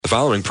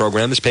following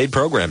program is paid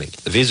programming.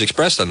 The views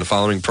expressed on the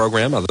following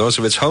program are those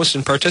of its hosts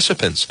and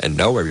participants, and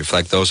nowhere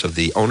reflect those of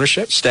the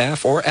ownership,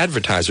 staff, or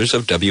advertisers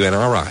of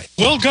WNRI.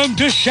 Welcome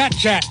to Shat,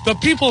 the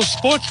People's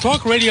Sports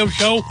Talk Radio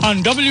Show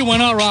on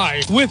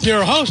WNRI, with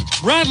your host,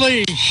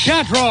 Bradley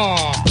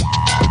Shatraw.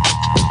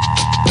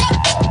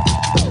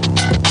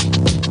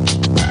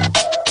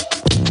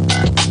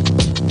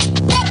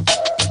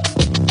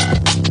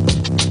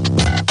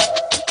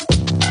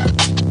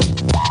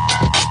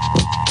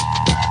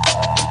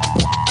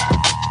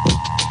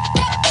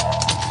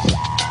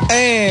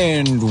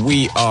 And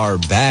we are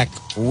back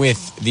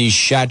with the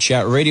Shat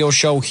radio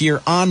show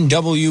here on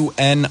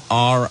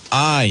WNRI.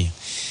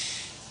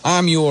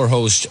 I'm your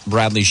host,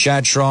 Bradley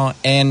Shatraw,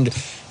 and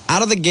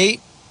out of the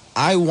gate,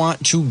 I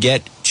want to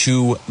get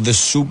to the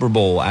Super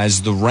Bowl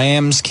as the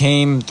Rams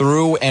came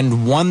through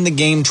and won the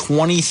game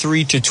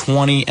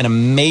 23-20, an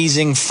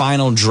amazing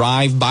final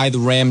drive by the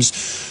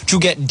Rams to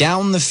get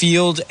down the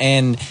field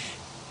and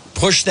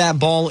push that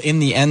ball in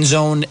the end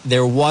zone.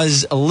 There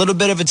was a little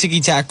bit of a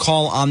ticky-tack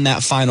call on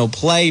that final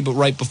play, but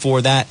right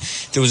before that,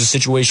 there was a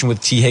situation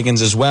with T.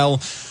 Higgins as well.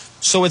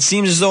 So it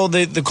seems as though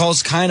the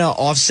calls kind of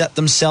offset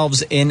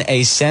themselves in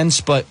a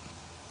sense, but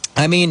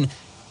I mean,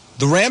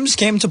 the Rams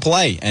came to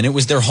play, and it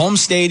was their home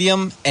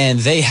stadium, and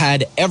they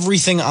had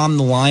everything on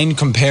the line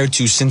compared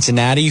to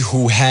Cincinnati,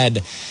 who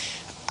had,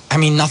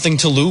 nothing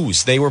to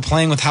lose. They were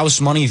playing with house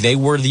money. They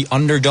were the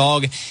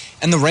underdog.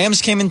 And the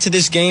Rams came into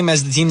this game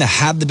as the team that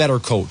had the better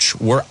coach,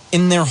 were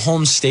in their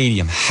home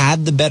stadium,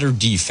 had the better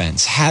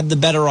defense, had the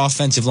better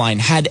offensive line,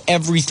 had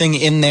everything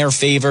in their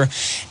favor.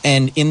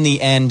 And in the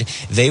end,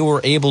 they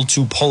were able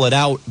to pull it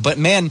out. But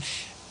man,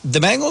 the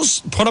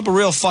Bengals put up a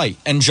real fight,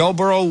 and Joe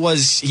Burrow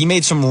he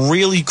made some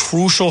really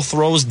crucial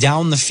throws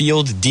down the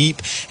field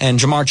deep, and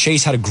Jamar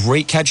Chase had a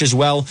great catch as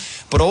well.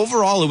 But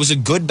overall, it was a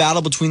good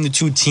battle between the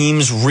two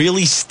teams,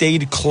 really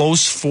stayed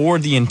close for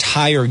the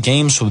entire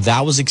game, so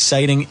that was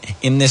exciting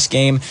in this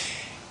game.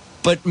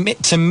 But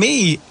to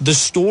me, the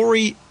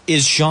story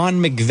is Sean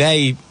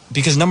McVay,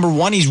 because number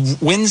one, he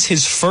wins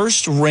his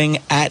first ring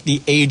at the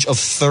age of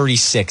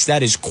 36.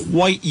 That is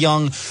quite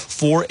young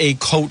for a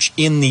coach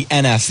in the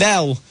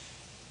NFL.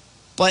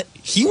 But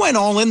he went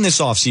all in this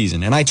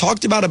offseason, and I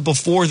talked about it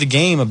before the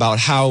game about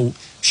how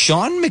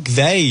Sean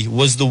McVay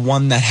was the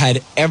one that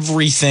had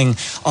everything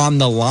on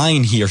the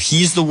line here.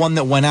 He's the one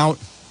that went out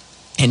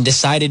and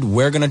decided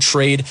we're going to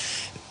trade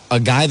a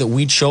guy that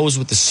we chose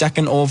with the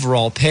second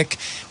overall pick.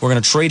 We're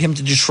going to trade him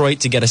to Detroit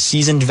to get a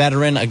seasoned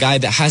veteran, a guy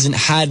that hasn't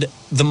had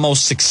the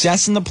most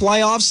success in the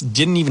playoffs,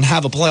 didn't even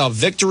have a playoff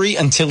victory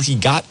until he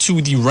got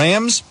to the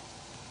Rams.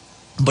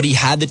 But he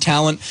had the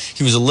talent.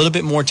 He was a little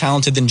bit more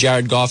talented than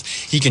Jared Goff.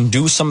 He can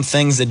do some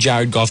things that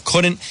Jared Goff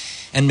couldn't.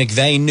 And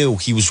McVay knew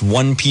he was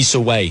one piece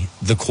away,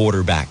 the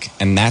quarterback.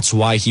 And that's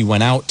why he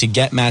went out to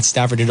get Matt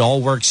Stafford. It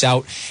all works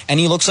out. And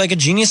he looks like a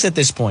genius at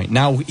this point.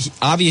 Now,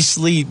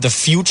 obviously, the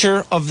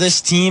future of this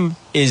team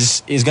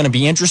is going to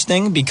be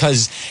interesting,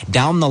 because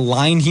down the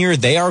line here,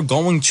 they are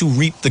going to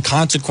reap the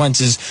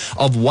consequences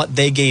of what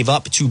they gave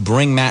up to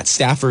bring Matt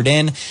Stafford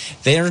in.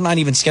 They're not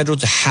even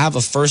scheduled to have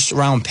a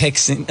first-round pick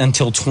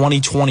until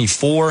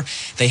 2024.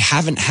 They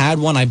haven't had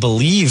one,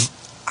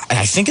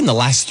 I think in the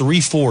last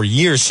 3-4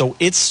 years. So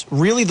it's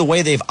really the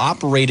way they've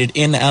operated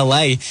in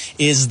LA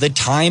is the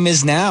time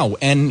is now.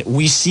 And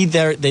we see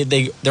they're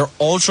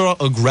ultra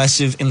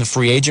aggressive in the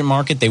free agent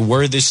market. They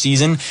were this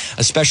season,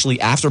 especially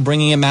after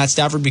bringing in Matt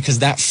Stafford, because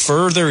that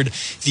furthered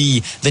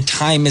the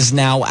time is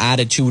now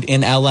attitude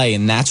in LA.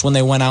 And that's when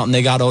they went out and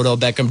they got Odell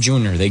Beckham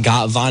Jr. They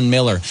got Von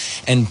Miller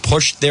and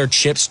pushed their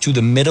chips to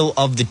the middle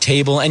of the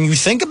table. And you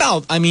think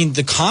about,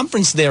 the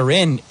conference they're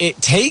in,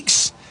 it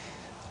takes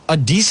a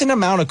decent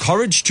amount of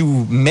courage to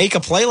make a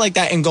play like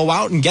that and go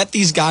out and get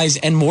these guys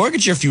and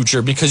mortgage your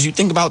future, because you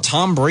think about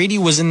Tom Brady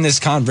was in this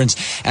conference.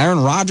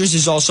 Aaron Rodgers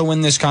is also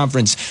in this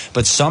conference.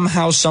 But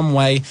somehow, some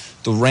way,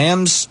 the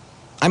Rams,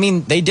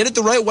 they did it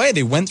the right way.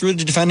 They went through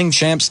the defending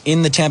champs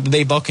in the Tampa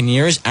Bay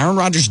Buccaneers. Aaron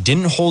Rodgers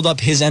didn't hold up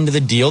his end of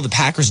the deal. The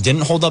Packers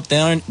didn't hold up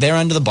their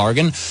end of the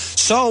bargain.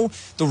 So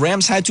the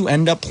Rams had to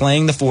end up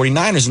playing the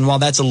 49ers. And while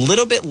that's a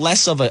little bit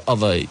less of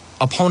a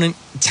opponent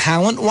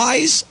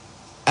talent-wise,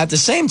 at the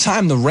same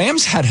time, the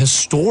Rams had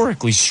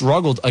historically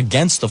struggled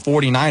against the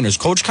 49ers.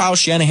 Coach Kyle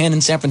Shanahan in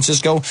San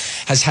Francisco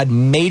has had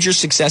major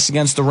success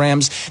against the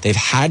Rams. They've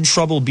had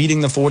trouble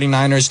beating the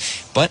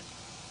 49ers, but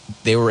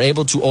they were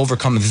able to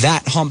overcome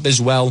that hump as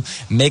well,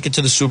 make it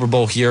to the Super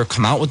Bowl here,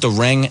 come out with the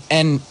ring,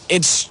 and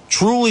it's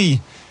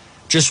truly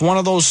just one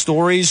of those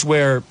stories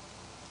where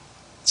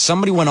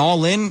somebody went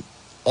all in,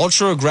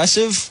 ultra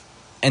aggressive,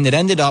 and it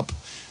ended up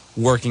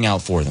working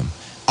out for them.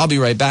 I'll be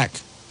right back.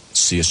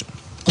 See you soon.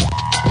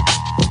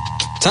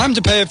 Time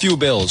to pay a few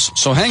bills,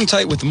 so hang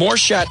tight with more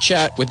Shat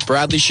Chat with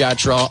Bradley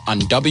Shatraw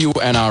on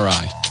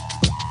WNRI.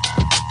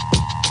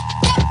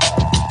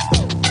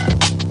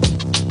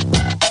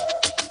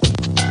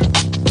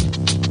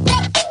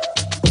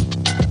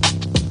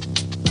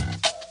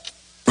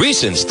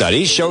 Recent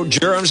studies show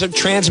germs are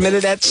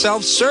transmitted at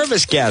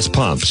self-service gas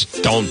pumps.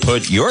 Don't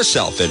put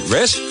yourself at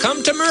risk.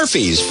 Come to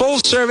Murphy's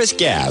Full-Service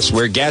Gas,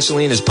 where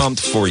gasoline is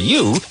pumped for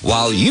you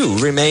while you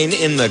remain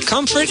in the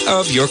comfort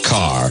of your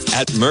car.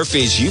 At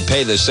Murphy's, you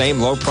pay the same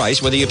low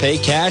price whether you pay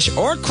cash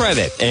or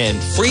credit,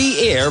 and free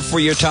air for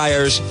your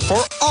tires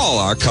for all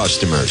our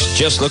customers.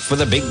 Just look for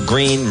the big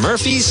green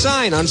Murphy's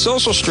sign on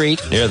Social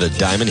Street near the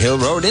Diamond Hill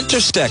Road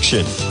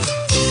intersection.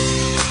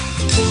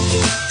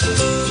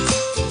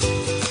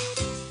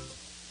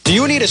 Do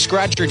you need a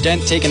scratch or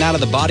dent taken out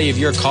of the body of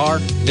your car?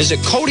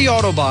 Visit Cody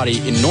Auto Body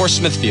in North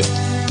Smithfield.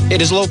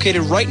 It is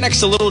located right next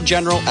to Little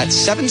General at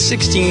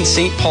 716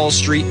 St. Paul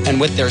Street,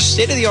 and with their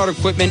state-of-the-art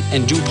equipment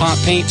and DuPont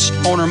paints,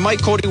 owner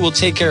Mike Cody will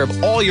take care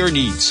of all your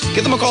needs.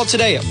 Give them a call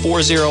today at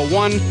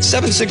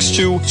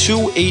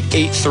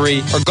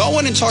 401-762-2883 or go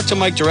in and talk to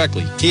Mike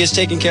directly. He has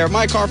taken care of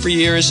my car for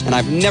years, and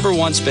I've never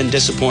once been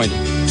disappointed.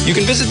 You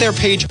can visit their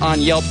page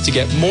on Yelp to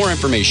get more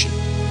information.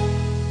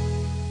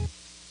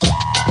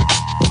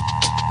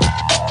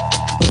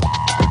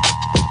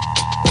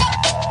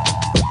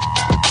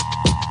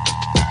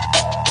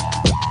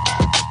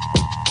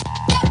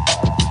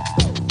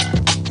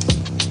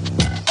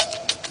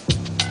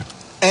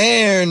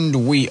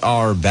 And we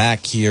are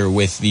back here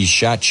with the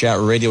Shat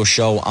radio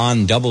show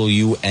on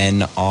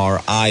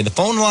WNRI. The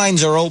phone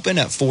lines are open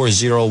at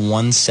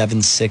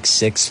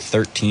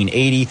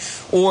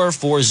 401-766-1380 or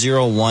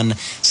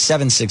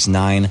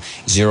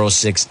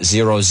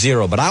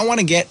 401-769-0600. But I want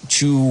to get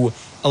to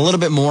a little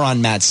bit more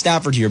on Matt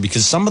Stafford here,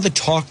 because some of the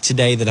talk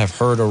today that I've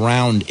heard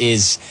around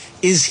is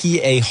he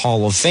a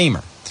Hall of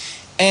Famer?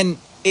 And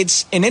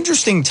it's an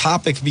interesting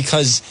topic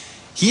because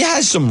he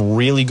has some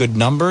really good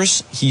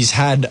numbers. He's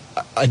had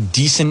a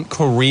decent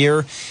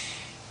career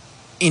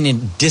in a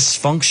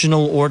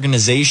dysfunctional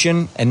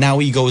organization, and now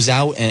he goes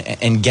out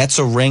and gets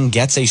a ring,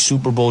 gets a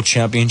Super Bowl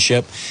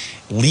championship,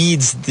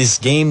 leads this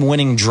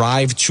game-winning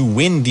drive to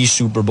win the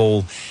Super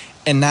Bowl,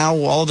 and now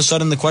all of a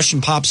sudden the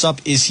question pops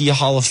up, is he a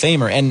Hall of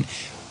Famer? And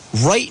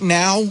right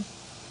now,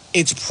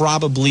 it's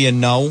probably a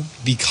no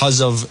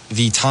because of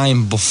the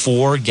time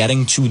before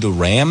getting to the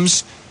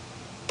Rams.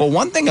 But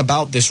one thing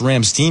about this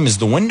Rams team is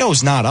the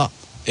window's not up.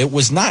 It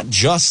was not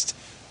just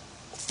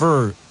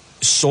for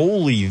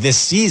solely this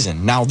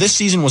season. Now, this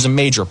season was a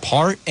major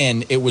part,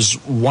 and it was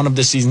one of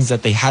the seasons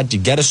that they had to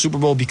get a Super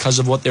Bowl because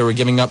of what they were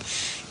giving up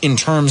in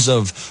terms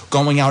of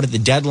going out at the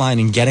deadline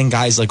and getting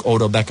guys like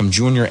Odell Beckham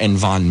Jr. and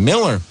Von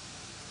Miller.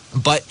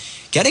 But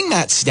getting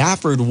Matt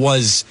Stafford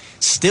was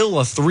still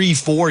a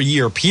 3-4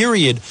 year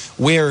period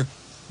where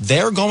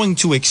they're going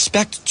to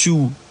expect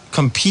to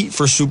compete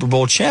for Super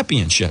Bowl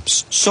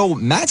championships. So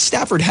Matt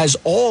Stafford has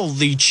all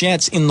the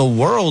chance in the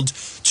world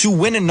to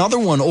win another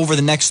one over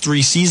the next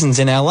 3 seasons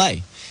in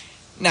LA.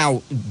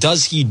 Now,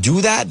 does he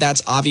do that?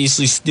 That's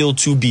obviously still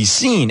to be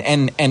seen.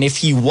 And if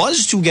he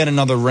was to get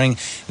another ring,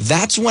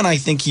 that's when I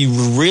think he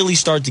really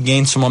start to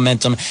gain some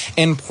momentum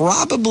and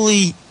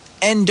probably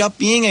end up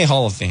being a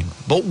Hall of Famer.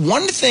 But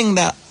one thing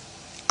that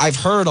I've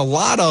heard a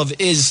lot of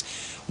is,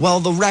 well,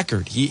 the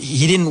record.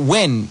 He didn't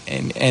win,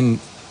 and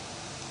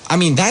I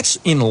mean, that's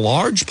in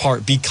large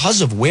part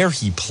because of where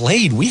he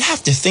played. We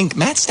have to think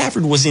Matt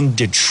Stafford was in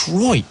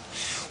Detroit,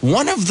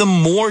 one of the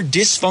more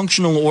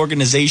dysfunctional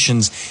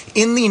organizations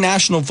in the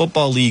National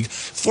Football League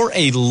for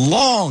a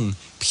long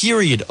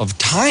period of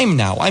time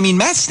now. I mean,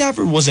 Matt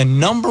Stafford was a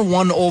number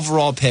 1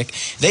 overall pick.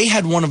 They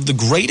had one of the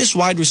greatest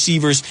wide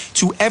receivers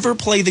to ever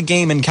play the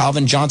game in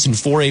Calvin Johnson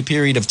for a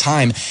period of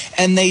time,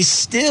 and they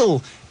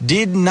still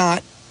did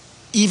not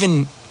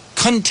even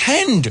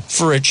contend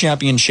for a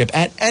championship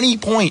at any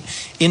point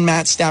in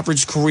Matt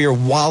Stafford's career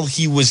while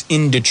he was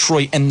in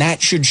Detroit. And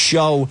that should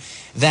show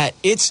that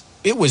it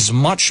was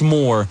much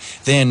more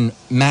than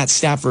Matt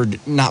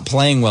Stafford not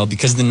playing well,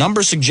 because the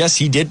numbers suggest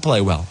he did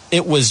play well.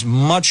 It was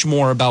much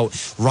more about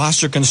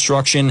roster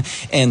construction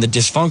and the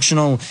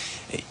dysfunctional,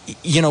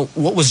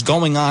 what was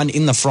going on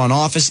in the front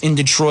office in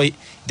Detroit.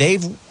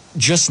 They've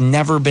just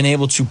never been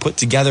able to put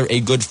together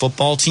a good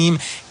football team,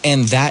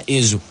 and that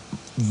is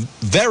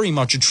very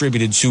much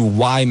attributed to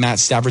why Matt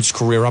Stafford's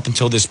career up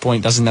until this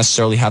point doesn't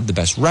necessarily have the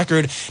best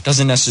record,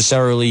 doesn't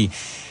necessarily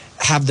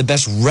have the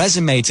best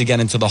resume to get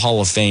into the Hall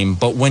of Fame.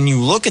 But when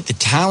you look at the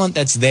talent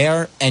that's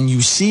there and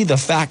you see the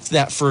fact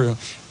that for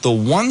the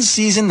one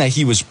season that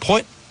he was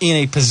put in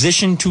a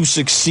position to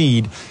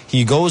succeed,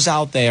 he goes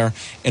out there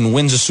and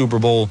wins a Super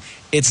Bowl,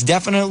 it's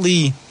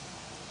definitely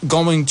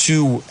going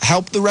to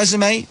help the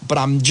resume, but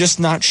I'm just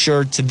not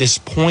sure to this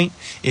point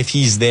if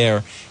he's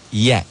there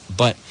yet.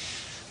 But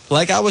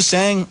like I was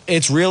saying,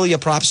 it's really a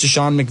props to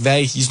Sean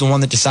McVay. He's the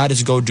one that decided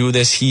to go do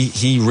this.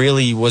 He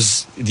really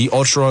was the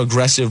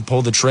ultra-aggressive,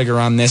 pull the trigger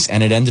on this,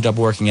 and it ended up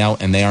working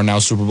out, and they are now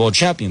Super Bowl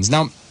champions.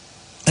 Now,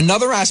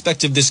 another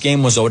aspect of this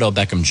game was Odell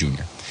Beckham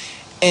Jr.,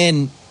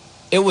 and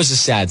it was a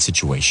sad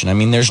situation. I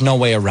mean, there's no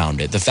way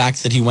around it. The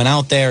fact that he went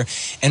out there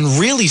and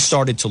really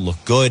started to look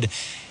good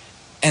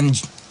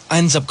and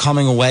ends up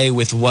coming away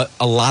with what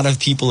a lot of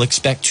people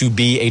expect to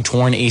be a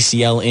torn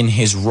ACL in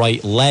his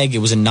right leg. It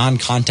was a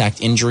non-contact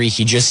injury.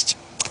 He just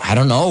I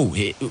don't know.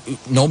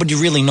 Nobody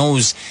really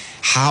knows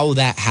how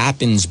that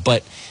happens,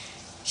 but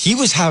he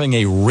was having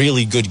a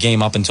really good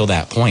game up until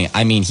that point.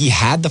 I mean, he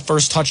had the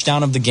first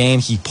touchdown of the game.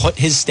 He put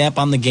his stamp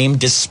on the game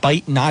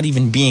despite not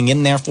even being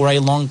in there for a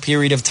long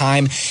period of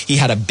time. He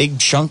had a big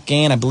chunk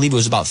gain. I believe it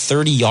was about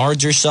 30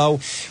 yards or so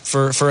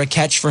for a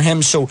catch for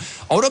him. So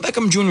Odell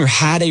Beckham Jr.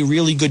 had a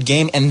really good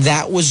game, and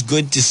that was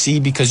good to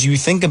see because you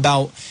think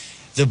about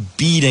the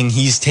beating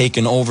he's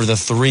taken over the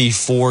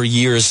 3-4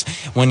 years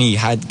when he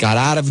got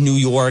out of New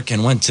York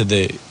and went to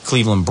the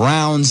Cleveland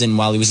Browns. And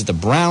while he was at the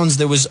Browns,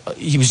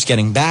 he was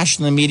getting bashed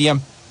in the media.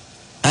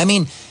 I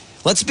mean,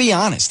 let's be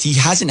honest. He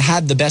hasn't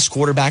had the best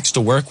quarterbacks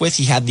to work with.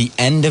 He had the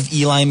end of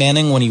Eli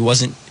Manning when he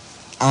wasn't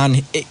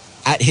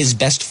at his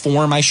best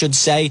form, I should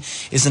say,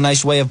 is a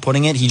nice way of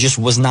putting it. He just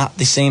was not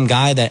the same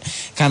guy that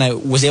kind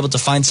of was able to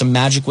find some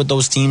magic with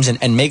those teams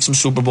and make some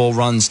Super Bowl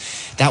runs.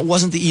 That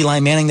wasn't the Eli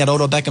Manning that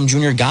Odell Beckham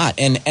Jr. got.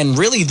 And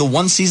really, the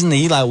one season that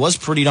Eli was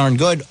pretty darn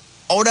good,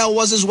 Odell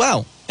was as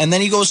well. And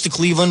then he goes to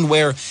Cleveland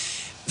where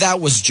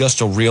that was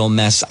just a real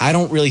mess. I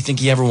don't really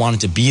think he ever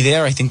wanted to be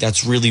there. I think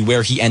that's really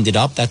where he ended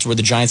up. That's where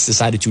the Giants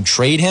decided to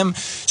trade him.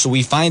 So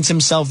he finds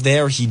himself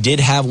there. He did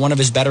have one of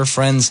his better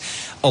friends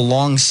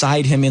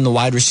alongside him in the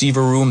wide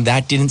receiver room.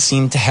 That didn't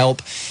seem to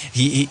help.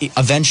 He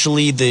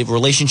eventually, the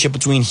relationship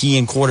between he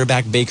and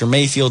quarterback Baker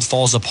Mayfield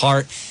falls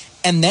apart.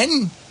 And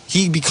then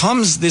he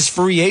becomes this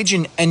free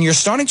agent, and you're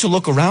starting to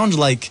look around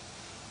like,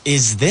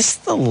 is this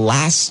the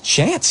last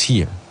chance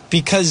here?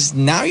 Because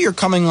now you're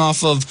coming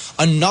off of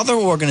another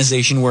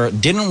organization where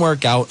it didn't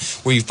work out,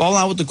 where you fall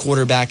out with the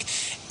quarterback,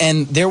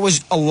 and there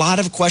was a lot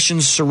of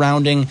questions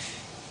surrounding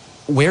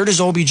where does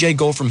OBJ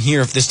go from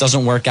here if this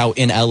doesn't work out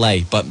in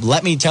L.A. But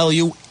let me tell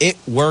you, it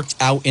worked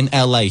out in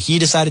L.A. He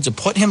decided to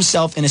put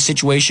himself in a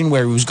situation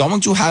where he was going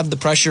to have the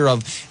pressure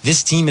of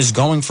this team is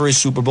going for a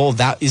Super Bowl.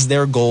 That is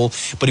their goal.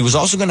 But he was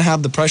also going to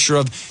have the pressure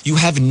of you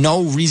have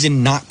no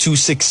reason not to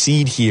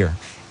succeed here.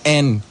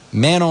 And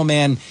man, oh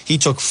man, he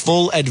took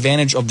full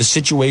advantage of the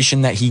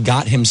situation that he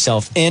got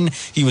himself in.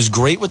 He was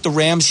great with the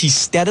Rams. He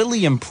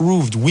steadily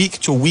improved week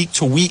to week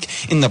to week.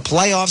 In the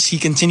playoffs, he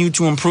continued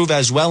to improve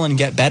as well and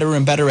get better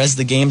and better as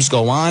the games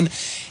go on.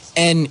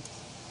 And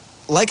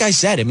like I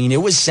said, I mean,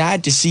 it was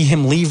sad to see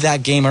him leave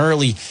that game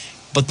early.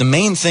 But the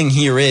main thing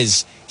here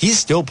is he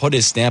still put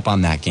his stamp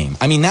on that game.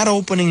 I mean, that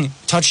opening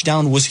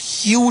touchdown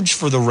was huge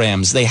for the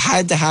Rams. They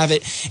had to have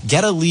it,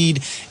 get a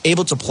lead,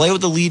 able to play with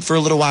the lead for a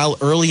little while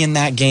early in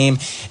that game.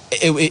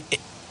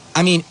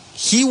 I mean,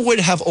 he would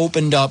have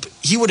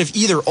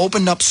either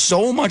opened up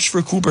so much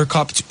for Cooper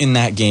Kupp in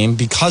that game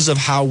because of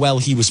how well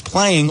he was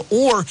playing,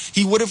 or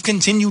he would have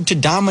continued to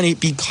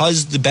dominate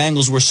because the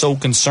Bengals were so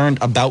concerned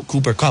about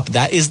Cooper Kupp.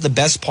 That is the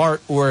best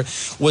part, or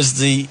was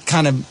the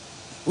kind of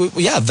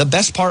the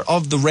best part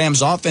of the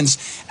Rams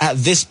offense at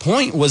this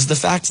point was the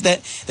fact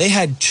that they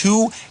had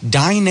two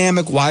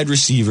dynamic wide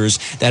receivers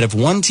that if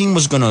one team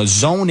was going to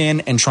zone in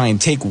and try and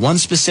take one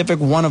specific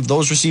one of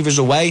those receivers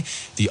away,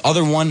 the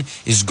other one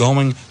is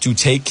going to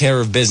take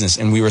care of business.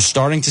 And we were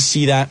starting to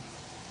see that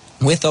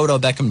with Odell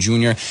Beckham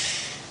Jr.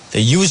 They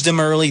used him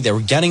early. They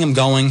were getting him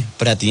going.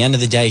 But at the end of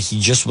the day,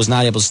 he just was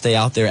not able to stay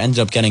out there, ended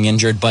up getting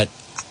injured. But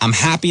I'm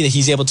happy that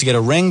he's able to get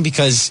a ring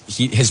because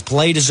his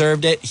play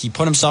deserved it. He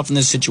put himself in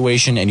this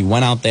situation, and he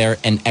went out there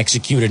and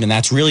executed. And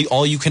that's really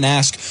all you can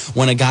ask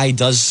when a guy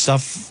does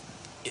stuff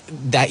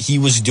that he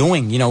was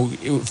doing,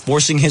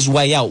 forcing his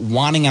way out,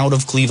 wanting out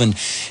of Cleveland,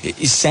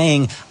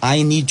 saying,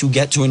 I need to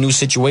get to a new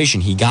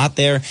situation. He got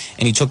there,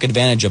 and he took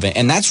advantage of it.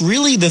 And that's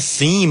really the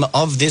theme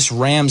of this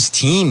Rams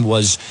team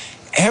was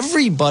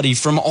everybody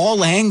from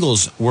all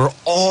angles were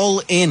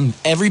all in.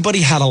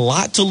 Everybody had a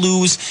lot to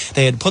lose.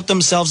 They had put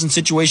themselves in a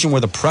situation where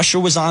the pressure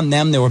was on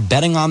them. They were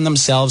betting on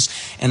themselves.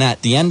 And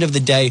at the end of the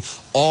day,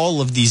 all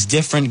of these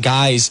different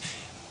guys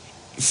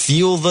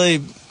feel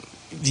the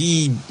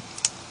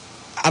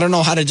I don't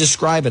know how to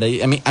describe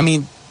it. I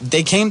mean,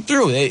 they came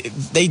through.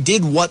 They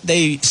did what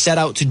they set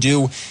out to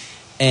do.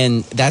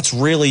 And that's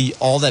really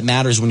all that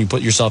matters when you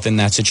put yourself in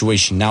that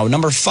situation. Now,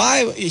 number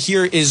 5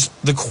 here is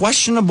the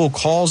questionable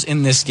calls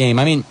in this game.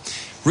 I mean,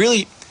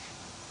 really,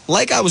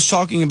 like I was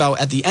talking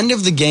about, at the end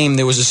of the game,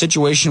 there was a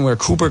situation where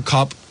Cooper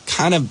Kupp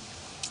kind of,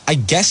 I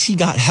guess he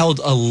got held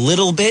a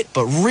little bit,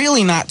 but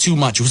really not too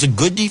much. It was a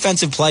good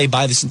defensive play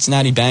by the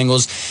Cincinnati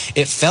Bengals.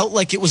 It felt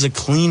like it was a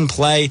clean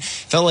play.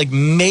 Felt like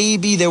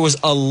maybe there was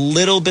a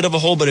little bit of a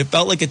hole, but it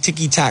felt like a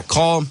ticky-tack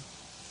call.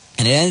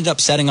 And it ended up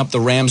setting up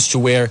the Rams to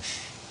where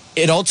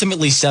it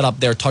ultimately set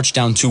up their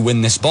touchdown to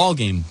win this ball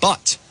game.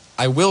 But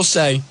I will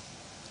say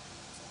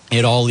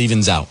it all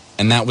evens out.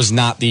 And that was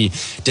not the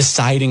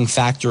deciding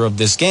factor of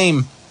this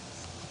game.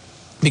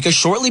 Because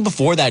shortly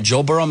before that,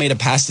 Joe Burrow made a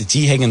pass to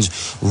T.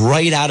 Higgins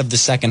right out of the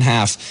second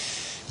half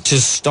to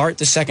start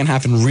the second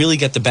half and really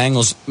get the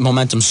Bengals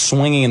momentum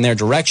swinging in their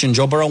direction.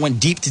 Joe Burrow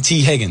went deep to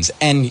T. Higgins,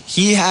 and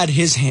he had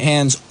his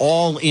hands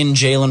all in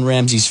Jalen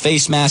Ramsey's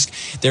face mask.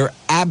 There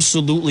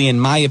absolutely, in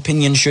my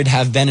opinion, should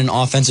have been an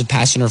offensive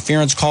pass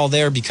interference call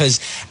there,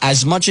 because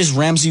as much as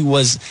Ramsey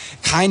was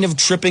kind of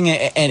tripping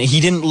and he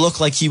didn't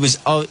look like he was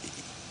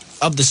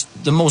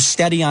the most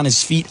steady on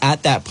his feet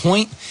at that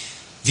point.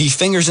 The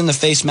fingers in the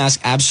face mask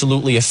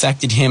absolutely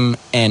affected him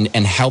and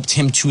helped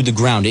him to the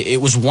ground.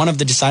 It was one of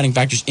the deciding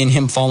factors in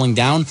him falling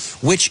down,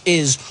 which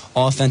is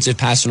offensive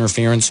pass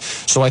interference.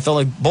 So I felt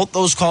like both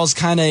those calls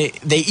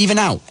they even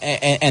out.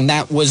 And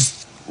that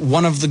was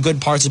one of the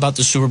good parts about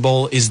the Super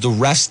Bowl is the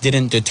refs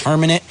didn't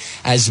determine it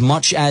as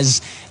much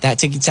as that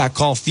ticky-tack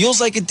call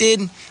feels like it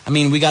did. I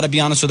mean, we got to be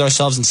honest with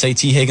ourselves and say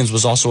T. Higgins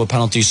was also a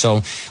penalty.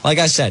 So, like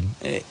I said,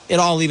 it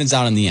all evens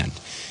out in the end.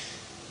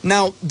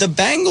 Now, the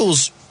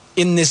Bengals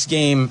in this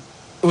game,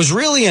 it was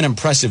really an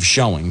impressive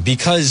showing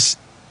because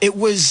it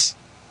was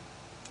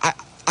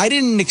I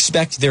didn't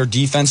expect their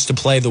defense to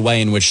play the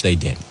way in which they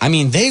did. I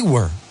mean, they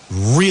were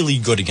really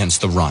good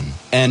against the run,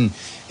 and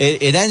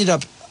it ended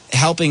up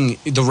helping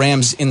the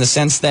Rams in the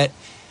sense that,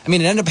 it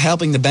ended up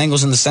helping the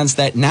Bengals in the sense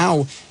that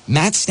now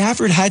Matt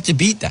Stafford had to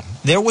beat them.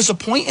 There was a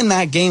point in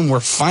that game where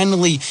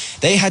finally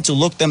they had to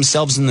look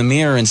themselves in the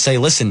mirror and say,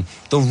 listen,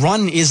 the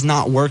run is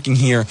not working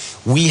here.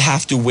 We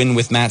have to win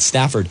with Matt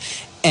Stafford.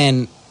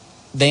 And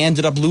they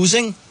ended up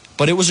losing,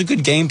 but it was a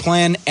good game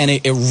plan, and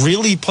it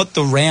really put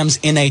the Rams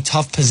in a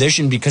tough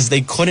position because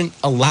they couldn't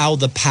allow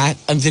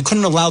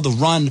the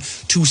run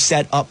to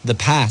set up the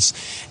pass.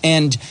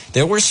 And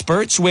there were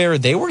spurts where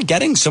they were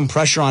getting some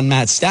pressure on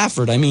Matt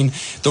Stafford. I mean,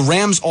 the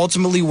Rams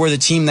ultimately were the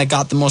team that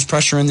got the most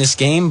pressure in this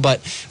game,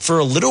 but for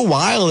a little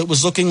while it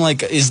was looking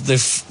like, is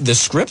the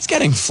script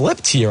getting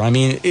flipped here? I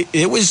mean,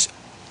 it was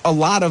a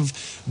lot of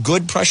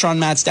good pressure on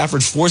Matt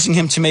Stafford, forcing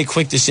him to make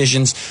quick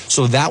decisions.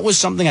 So that was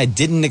something I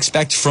didn't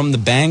expect from the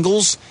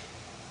Bengals.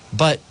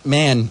 But,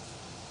 man,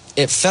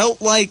 it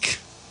felt like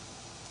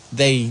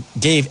they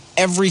gave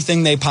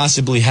everything they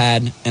possibly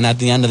had, and at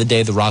the end of the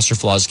day, the roster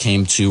flaws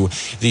came to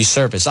the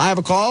surface. I have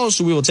a call,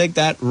 so we will take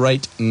that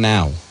right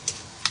now.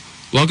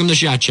 Welcome to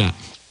Shat.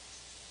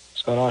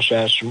 What's going on,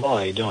 Shat? Jamal,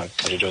 how you doing?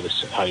 How you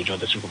enjoy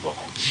the Super Bowl?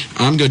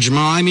 I'm good,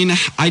 Jamal.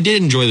 I did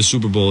enjoy the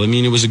Super Bowl.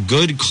 It was a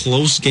good,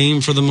 close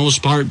game for the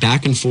most part,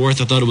 back and forth.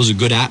 I thought it was a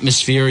good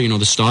atmosphere.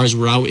 The stars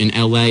were out in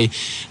L.A.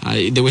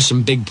 There were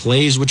some big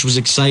plays, which was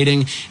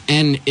exciting.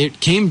 And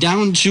it came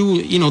down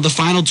to, the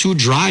final two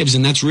drives,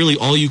 and that's really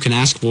all you can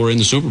ask for in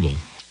the Super Bowl.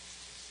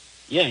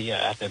 Yeah,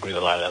 I have to agree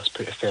with a lot of that.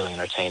 It was fairly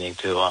entertaining,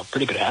 too.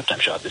 Pretty good halftime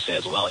show, I have to say,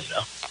 as well,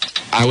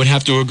 I would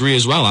have to agree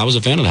as well. I was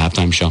a fan of the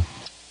halftime show.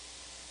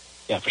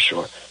 Yeah, for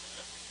sure.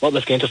 Well,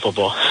 let's get into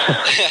football.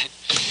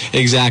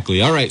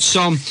 Exactly. All right.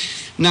 So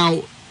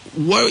now,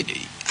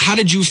 how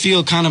did you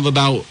feel kind of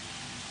about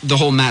the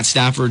whole Matt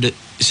Stafford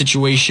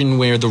situation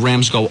where the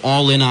Rams go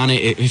all in on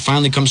it? It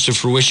finally comes to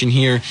fruition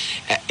here.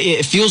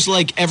 It feels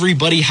like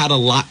everybody had a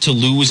lot to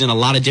lose in a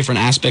lot of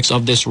different aspects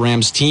of this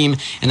Rams team.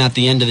 And at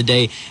the end of the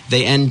day,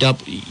 they end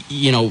up,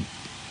 doing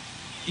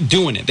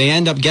it. They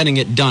end up getting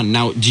it done.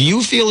 Now, do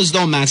you feel as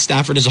though Matt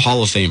Stafford is a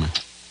Hall of Famer?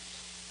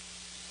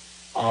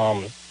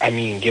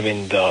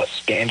 Given the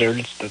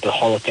standards that the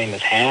Hall of Fame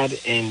has had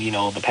in,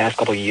 the past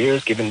couple of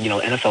years, given,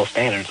 NFL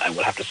standards, I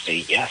would have to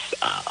say yes.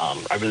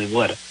 I really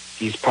would.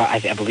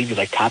 I believe he's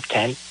like top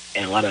 10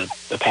 in a lot of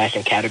the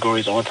passing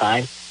categories all the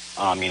time.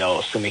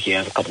 Assuming he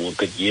has a couple of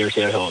good years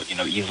here, he'll,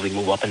 easily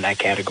move up in that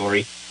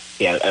category.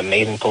 He had an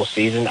amazing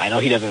postseason. I know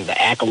he doesn't, the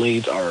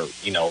accolades are,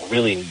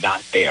 really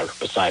not there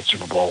besides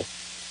Super Bowl.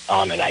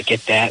 And I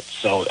get that.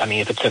 So,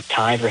 if it took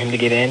time for him to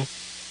get in,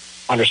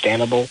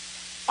 understandable.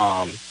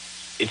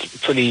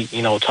 It's pretty,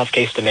 tough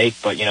case to make,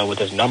 but, with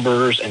his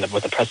numbers and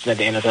with the precedent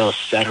the NFL has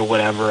set or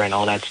whatever and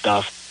all that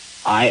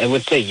stuff, I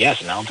would say yes,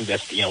 and I don't think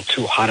that's,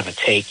 too hot of a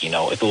take.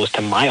 If it was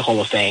to my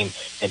Hall of Fame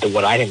and to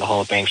what I think the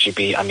Hall of Fame should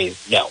be,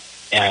 no.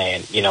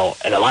 And,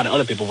 and a lot of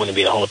other people wouldn't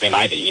be the Hall of Fame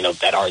either,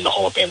 that are in the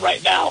Hall of Fame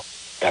right now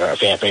that are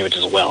fan favorites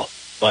as well.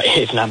 But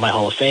it's not my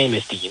Hall of Fame,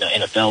 it's the,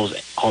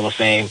 NFL's Hall of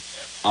Fame.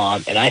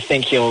 And I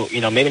think he'll,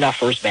 maybe not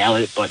first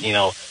ballot, but,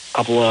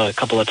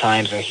 couple of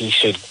times, and he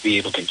should be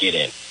able to get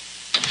in.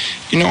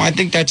 I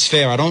think that's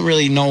fair. I don't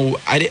really know.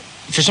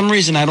 For some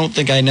reason, I don't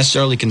think I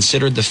necessarily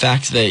considered the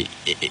fact that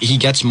he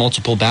gets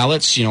multiple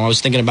ballots. I was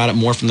thinking about it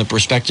more from the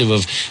perspective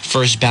of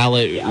first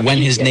ballot when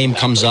his name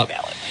comes up.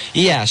 Ballot.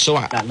 Yeah, so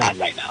not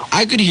right now.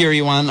 I could hear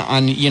you on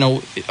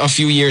a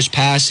few years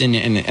pass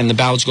and the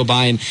ballots go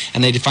by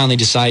and they finally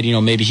decide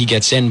maybe he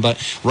gets in. But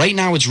right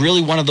now, it's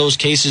really one of those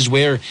cases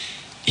where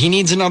he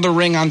needs another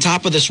ring on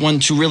top of this one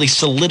to really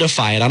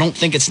solidify it. I don't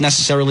think it's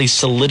necessarily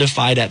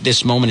solidified at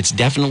this moment. It's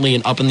definitely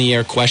an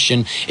up-in-the-air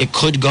question. It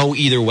could go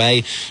either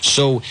way.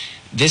 So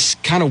this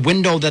kind of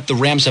window that the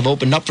Rams have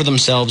opened up for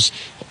themselves,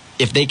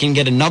 if they can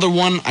get another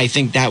one, I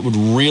think that would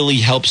really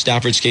help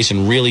Stafford's case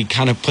and really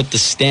kind of put the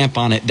stamp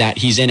on it that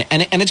he's in it.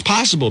 And it's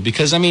possible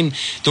because,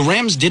 the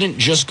Rams didn't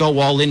just go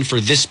all in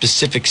for this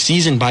specific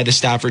season by the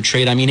Stafford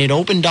trade. It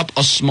opened up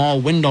a small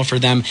window for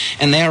them,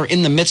 and they are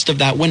in the midst of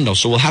that window.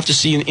 So we'll have to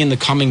see in the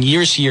coming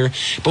years here.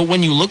 But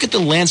when you look at the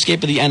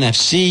landscape of the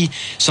NFC,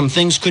 some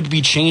things could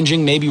be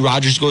changing. Maybe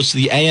Rodgers goes to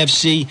the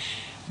AFC.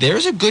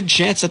 There's a good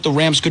chance that the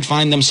Rams could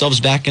find themselves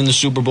back in the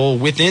Super Bowl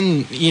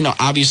within,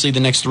 obviously the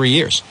next 3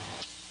 years.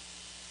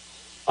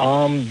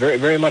 Very,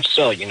 very much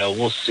so.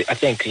 We'll see. I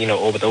think,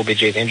 with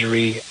OBJ's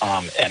injury,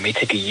 it may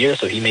take a year,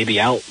 so he may be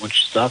out,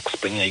 which sucks.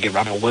 But, you get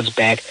Robert Woods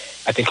back.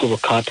 I think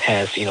Cooper Kupp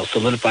has,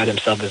 solidified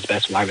himself as the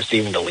best wide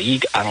receiver in the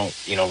league. I don't,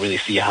 really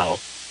see how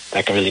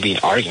that can really be an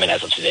argument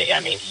as of today. I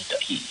mean,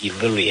 he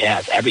literally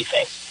has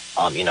everything.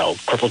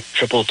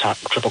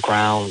 Triple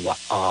crown,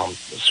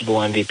 Super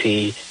Bowl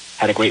MVP,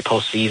 had a great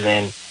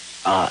postseason.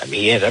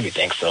 He has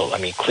everything. So,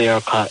 clear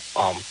cut,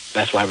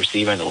 best wide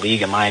receiver in the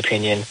league, in my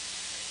opinion.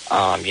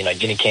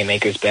 Getting Cam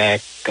Akers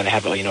back, going to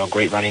have a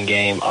great running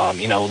game.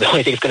 The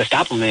only thing that's going to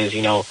stop him is,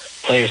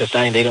 players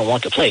deciding they don't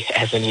want to play.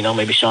 As in,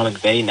 maybe Sean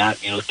McVay not,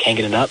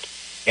 hanging it up.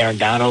 Aaron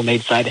Donald may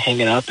decide to hang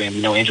it up,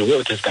 and, Andrew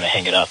Whitworth is going to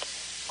hang it up.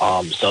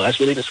 So that's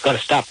really just going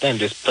to stop them.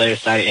 Just players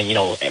deciding,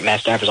 and,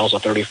 Matt Stafford's also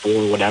 34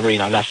 or whatever.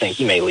 I'm not saying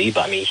he may leave,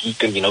 but, he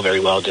could, very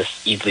well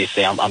just easily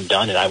say, I'm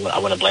done, and I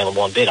wouldn't blame him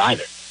one bit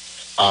either.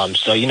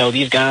 So,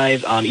 these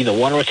guys either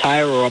want to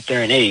retire or up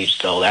there in age.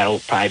 So that'll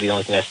probably be the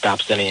only thing that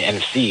stops them in the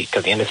NFC,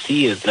 because the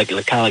NFC is, kind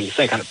of like you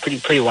said, kind of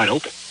pretty wide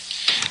open.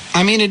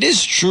 I mean, it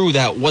is true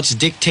that what's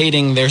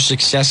dictating their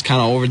success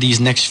kind of over these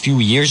next few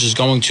years is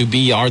going to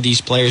be, are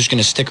these players going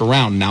to stick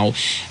around? Now,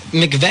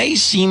 McVay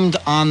seemed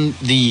on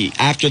the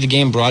after the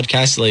game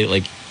broadcast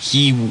like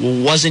he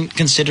wasn't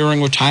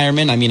considering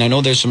retirement. I mean, I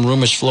know there's some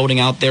rumors floating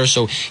out there,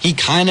 so he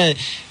kind of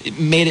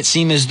made it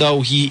seem as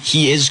though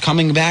he is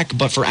coming back.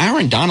 But for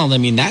Aaron Donald, I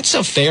mean, that's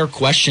a fair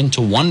question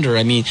to wonder.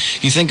 I mean,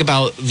 you think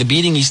about the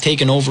beating he's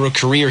taken over a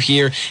career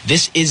here.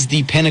 This is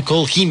the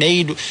pinnacle. He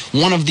made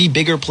one of the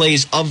bigger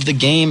plays of the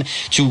game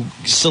to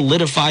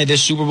solidify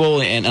this Super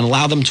Bowl and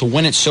allow them to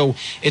win it. So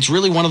it's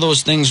really one of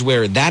those things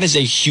where that is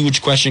a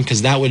huge question,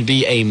 because that would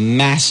be a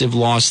massive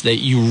loss that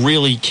you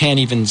really can't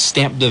even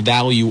stamp the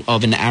value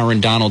of an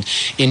Aaron Donald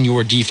in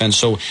your defense.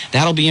 So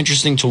that'll be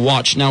interesting to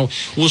watch. Now,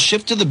 we'll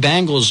shift to the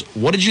Bengals.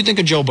 What did you think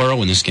of Joe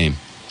Burrow in this game?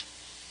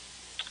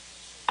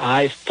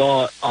 I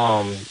thought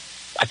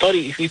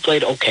he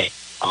played okay.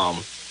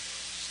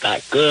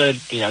 Not good,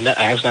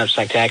 I was not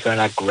spectacular,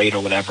 not great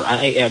or whatever.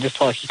 I just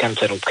thought he kind of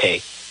played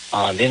okay.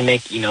 Didn't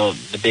make,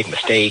 the big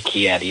mistake.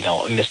 He had,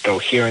 a missed throw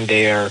here and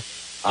there.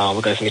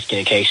 Look at some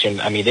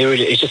miscommunication. I mean,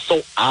 it's just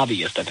so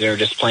obvious that they were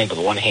just playing with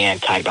one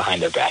hand tied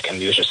behind their back. I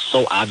mean, it was just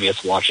so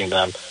obvious watching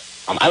them.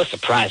 I was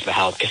surprised by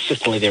how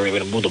consistently they were able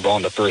to move the ball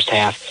in the first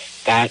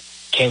half. That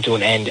came to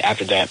an end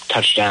after that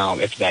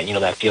touchdown, after that,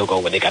 that field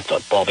goal where they got the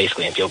ball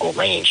basically in field goal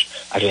range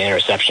after the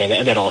interception.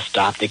 And that all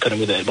stopped. They couldn't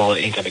move the ball with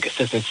any type of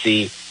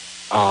consistency.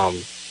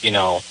 I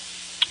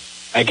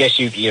guess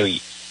you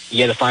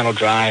had the final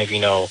drive,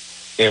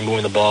 they were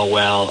moving the ball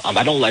well.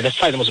 I don't like, that's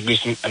probably the most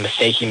recent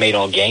mistake he made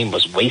all game,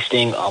 was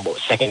wasting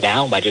second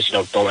down by just,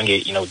 throwing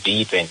it,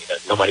 deep, and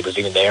nobody was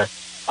even there.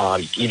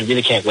 You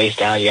really can't waste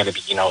down. You got to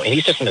be, and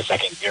he's just in the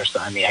second year, so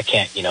I mean, I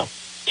can't,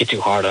 get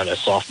too hard on a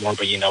sophomore,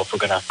 but if we're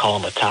gonna call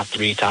him a top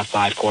 3, top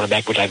 5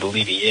 quarterback, which I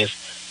believe he is,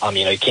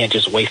 you can't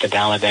just waste it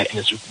down like that in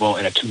the Super Bowl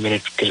in a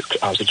 2-minute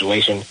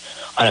situation.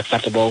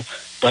 Unacceptable.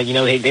 But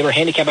they were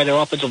handicapped by their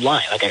offensive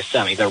line. Like I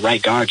said, I mean, their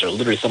right guards are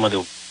literally some of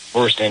the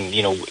worst in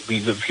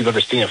we've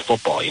ever seen in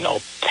football.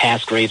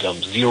 Pass grades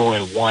of 0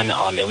 and 1.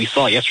 And we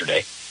saw it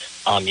yesterday.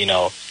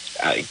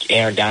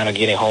 Aaron Donald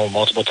getting home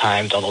multiple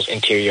times on those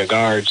interior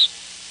guards.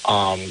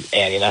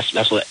 And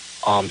that's what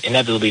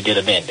inevitably did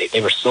them in.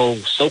 They were so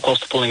close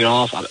to pulling it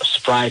off. I was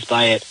surprised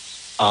by it.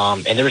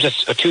 And there was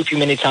just a few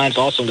many times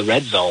also in the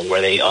red zone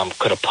where they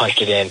could have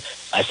punched it in.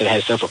 I said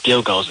had several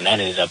field goals, and that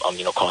ended up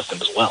cost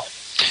them as well.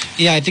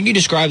 Yeah, I think you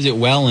described it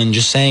well in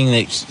just saying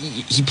that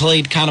he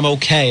played kind of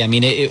okay. I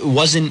mean, it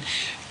wasn't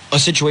a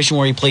situation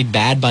where he played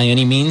bad by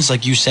any means.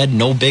 Like you said,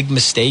 no big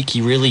mistake.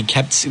 He really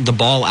kept the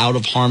ball out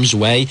of harm's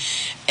way.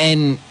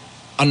 And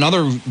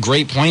another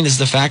great point is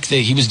the fact that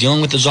he was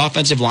dealing with his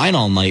offensive line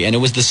all night, and it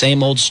was the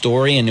same old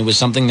story, and it was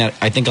something that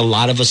I think a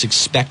lot of us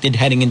expected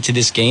heading into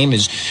this game.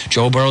 Is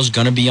Joe Burrow's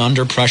going to be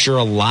under pressure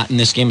a lot in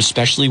this game,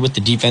 especially with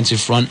the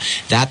defensive front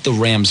that the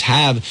Rams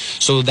have.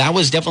 So that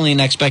was definitely an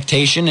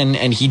expectation,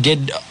 and he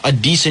did a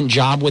decent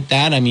job with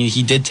that. I mean,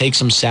 he did take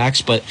some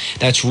sacks, but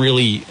that's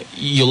really,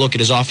 you look at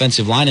his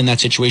offensive line in that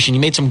situation. He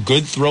made some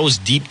good throws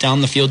deep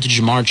down the field to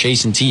Jamar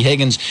Chase and T.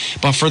 Higgins,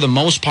 but for the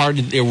most part,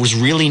 there was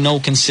really no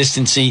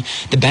consistency.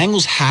 The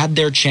Bengals had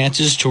their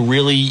chances to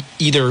really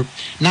either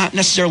not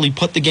necessarily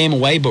put the game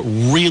away, but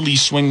really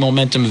swing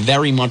momentum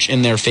very much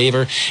in their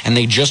favor, and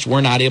they just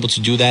were not able to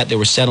do that. They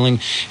were settling,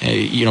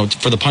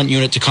 for the punt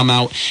unit to come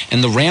out,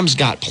 and the Rams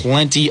got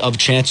plenty of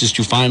chances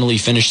to finally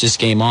finish this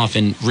game off,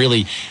 and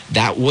really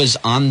that was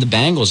on the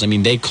Bengals. I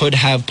mean, they could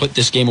have put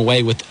this game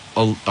away with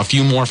a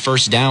few more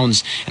first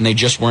downs, and they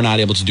just were not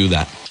able to do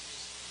that.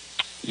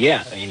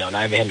 Yeah,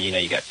 not even him,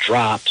 you got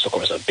drops. Of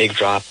course, a big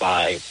drop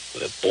by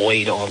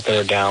Boyd on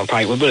third down.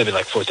 Probably would have been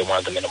like 4th and 1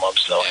 at the minimum,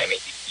 so, I mean,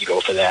 you go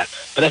for that.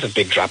 But that's a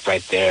big drop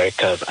right there,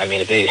 because, I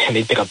mean, if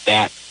they pick up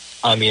that,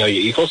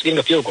 you're close to getting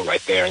a field goal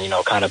right there,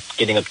 and, kind of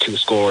getting up 2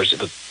 scores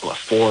with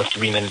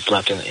 3 minutes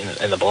left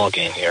in the ball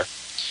game here.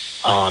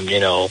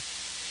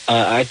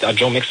 I thought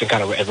Joe Mixon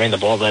kind of ran the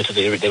ball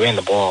relatively. They ran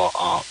the ball,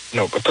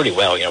 pretty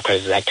well.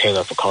 Credit to Zach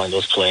Taylor for calling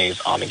those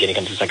plays and getting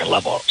him to the second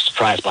level. I'm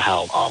surprised by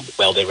how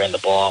well they ran the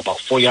ball. About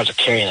 4 yards of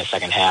carry in the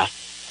second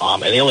half,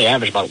 and they only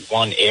averaged about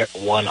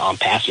one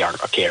pass yard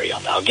or carry.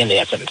 Now again, they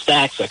had 7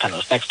 sacks, so that kind of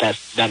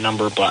affects that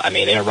number. But I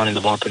mean, they are running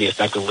the ball pretty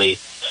effectively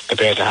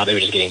compared to how they were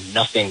just getting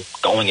nothing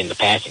going in the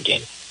passing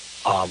game.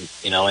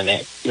 And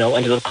that,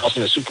 ended up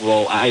costing the Super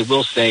Bowl. I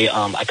will say,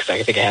 because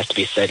I think it has to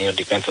be said,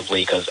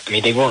 defensively, because, I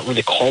mean, they weren't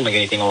really calling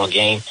anything all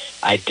game.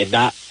 I did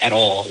not at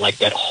all like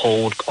that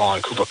hold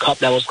on Cooper Kupp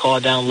that was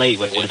called down late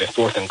when it would have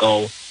been 4th and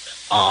goal.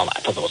 I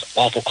thought that was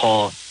an awful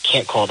call.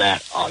 Can't call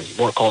that.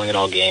 You weren't calling it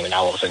all game, and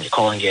now all of a sudden you're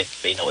calling it.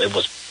 But, it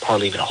was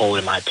hardly even a hold,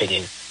 in my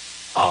opinion.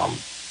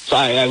 So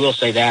I will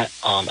say that.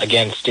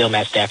 Again, still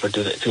Matt Stafford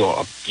threw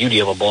a beauty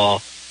of a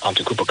ball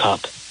to Cooper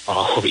Kupp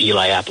over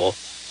Eli Apple.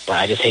 But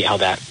I just hate how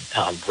that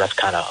ref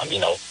kind of,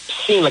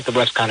 seemed like the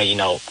refs kind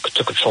of,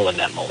 took control in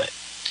that moment.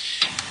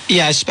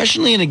 Yeah,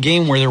 especially in a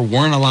game where there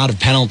weren't a lot of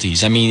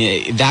penalties. I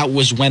mean, that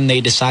was when they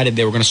decided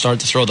they were going to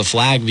start to throw the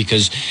flag,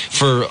 because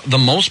for the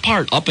most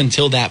part, up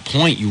until that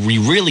point, we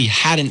really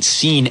hadn't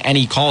seen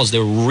any calls. They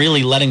were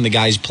really letting the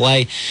guys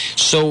play.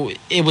 So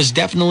it was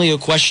definitely a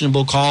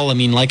questionable call. I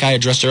mean, like I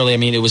addressed earlier,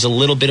 it was a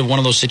little bit of one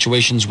of those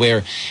situations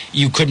where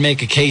you could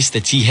make a case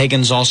that T.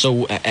 Higgins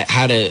also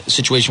had a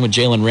situation with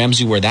Jalen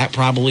Ramsey where that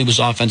probably was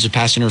offensive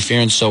pass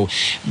interference. So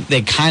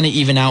they kind of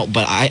even out.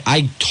 But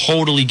I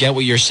totally get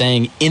what you're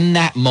saying. In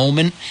that moment,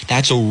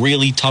 that's a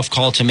really tough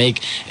call to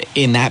make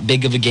in that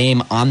big of a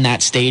game on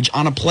that stage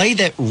on a play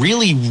that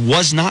really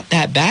was not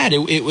that bad.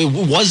 It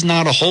was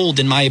not a hold,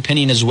 in my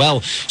opinion, as well.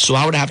 So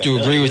I would have to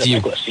agree with you.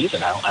 Regular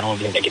season, I don't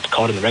think they get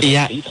called in the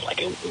regular season.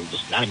 Like it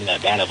was not even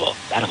that bad of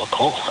a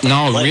call.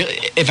 No,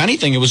 really. If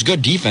anything, it was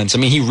good defense. I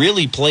mean, he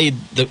really played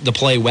the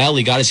play well.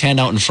 He got his hand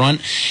out in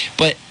front.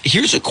 But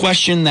here's a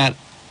question that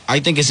I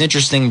think is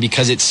interesting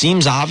because it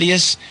seems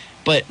obvious.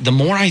 But the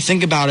more I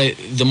think about it,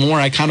 the more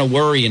I kind of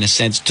worry in a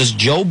sense. Does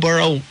Joe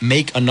Burrow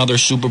make another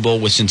Super Bowl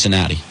with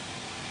Cincinnati?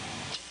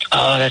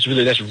 That's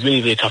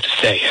really tough to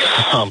say.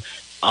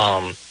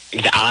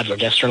 The odds are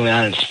certainly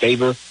not in his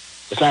favor.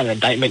 It's not an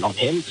indictment on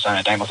him. It's not an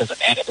indictment on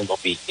Cincinnati. I think they'll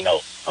be,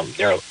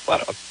 they're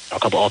a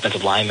couple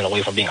offensive linemen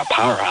away from being a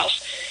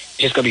powerhouse. It's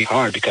just going to be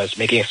hard because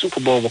making a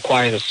Super Bowl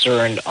requires a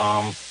certain,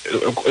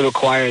 it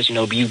requires,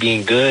 you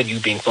being good,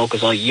 you being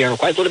focused all year. It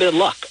requires a little bit of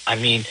luck. I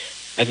mean,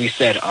 like we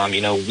said,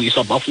 we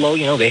saw Buffalo,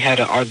 they had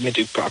an argument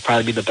to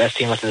probably be the best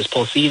team left in this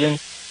postseason.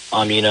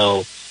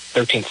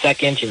 13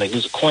 seconds, they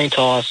lose a coin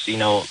toss,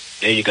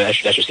 there you go,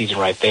 that's your season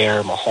right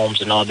there.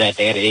 Mahomes and all that,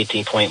 they had an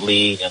 18-point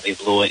lead, they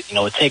blew it.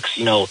 It takes,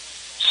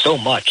 so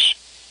much.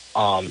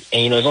 And,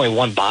 there's only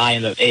one bye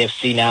in the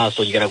AFC now,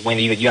 so you got to win.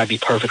 You got to be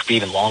perfect for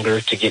even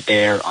longer to get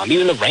there.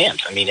 Even the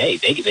Rams,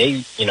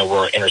 they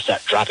were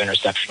drop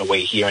interception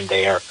away here and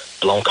there,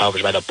 blown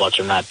coverage by the Bucs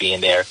for not being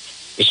there.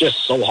 It's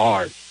just so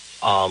hard.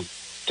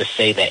 To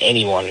say that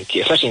anyone,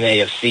 especially in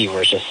the AFC,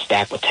 where it's just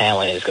stacked with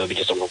talent, is going to be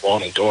just a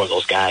revolving door of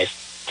those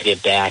guys to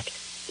get back.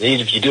 And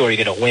even if you do, are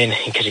you going to win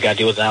because you got to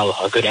deal with now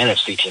a good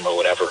NFC team or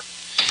whatever.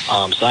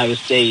 So I would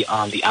say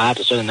the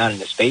odds are certainly not in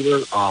his favor.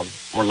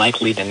 More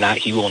likely than not,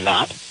 he will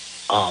not.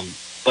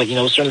 But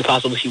it's certainly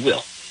possible he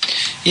will.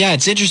 Yeah,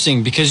 it's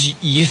interesting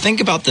because you think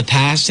about the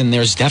past, and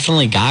there's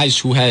definitely guys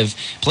who have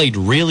played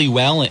really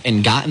well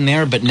and gotten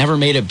there but never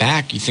made it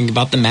back. You think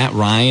about the Matt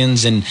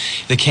Ryans and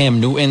the Cam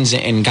Newtons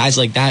and guys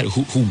like that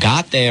who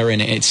got there,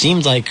 and it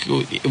seemed like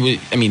it was,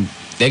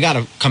 they got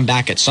to come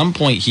back at some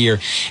point here,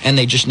 and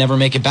they just never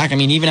make it back.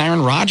 Even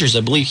Aaron Rodgers,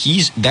 I believe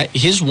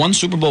his one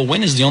Super Bowl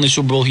win is the only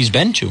Super Bowl he's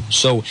been to.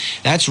 So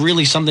that's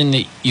really something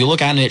that you look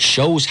at, and it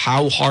shows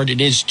how hard it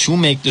is to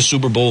make the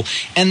Super Bowl.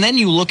 And then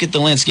you look at the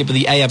landscape of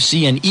the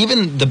AFC and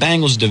even the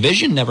Bengals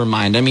division, never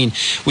mind. You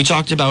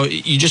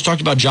just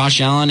talked about Josh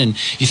Allen, and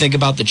you think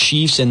about the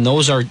Chiefs, and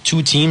those are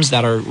two teams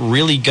that are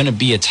really going to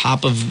be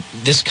atop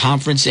of this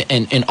conference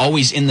and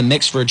always in the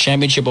mix for a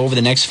championship over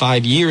the next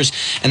 5 years.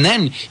 And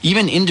then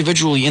even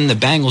individually in the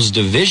Bengals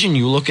division,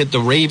 you look at the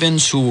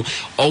Ravens, who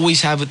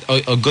always have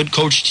a good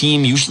coach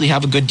team, usually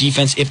have a good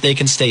defense if they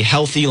can stay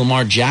healthy.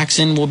 Lamar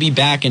Jackson will be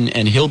back, and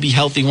he'll be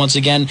healthy once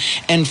again.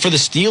 And for the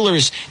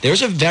Steelers,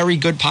 there's a very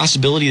good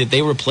possibility that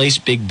they replace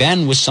Big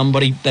Ben with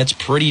somebody that's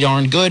pretty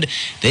darn good.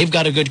 They've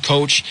got a good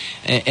coach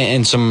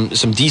and some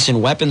decent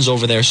weapons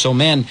over there. So,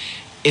 man,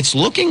 it's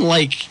looking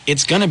like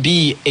it's going to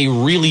be a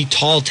really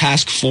tall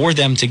task for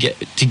them to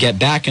get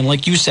back. And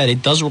like you said,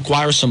 it does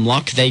require some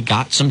luck. They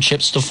got some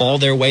chips to fall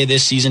their way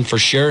this season for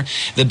sure.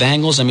 The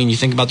Bengals, you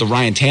think about the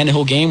Ryan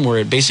Tannehill game where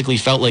it basically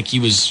felt like he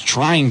was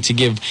trying to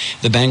give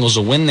the Bengals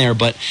a win there.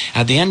 But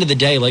at the end of the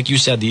day, like you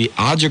said, the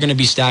odds are going to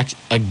be stacked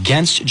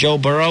against Joe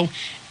Burrow.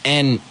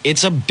 And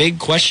it's a big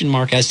question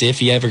mark as to if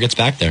he ever gets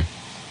back there.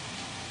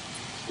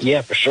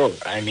 Yeah, for sure.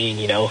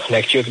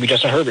 Next year it could be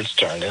Justin Herbert's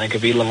turn, then it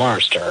could be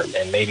Lamar's turn,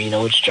 and maybe,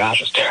 it's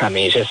Josh's turn.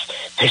 It's just,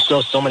 there's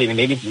still so many,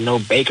 maybe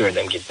Baker and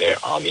them get there.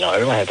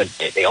 Everyone has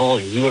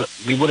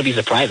we wouldn't be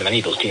surprised if any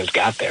of those teams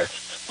got there.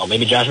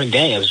 Maybe Josh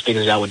McDaniels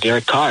figures it out with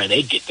Derek Carr and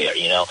they get there,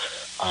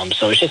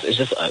 So it's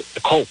just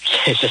the Colts.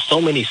 It's just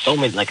so many,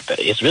 like,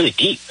 it's really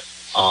deep.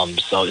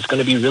 So it's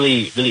going to be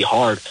really, really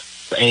hard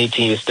for any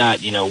team. It's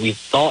not, we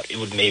thought it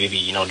would maybe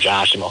be,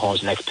 Josh and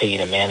Mahomes next,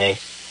 Peyton and Manning,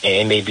 and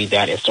it may be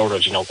that in sort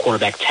of,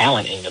 quarterback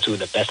talent and, two of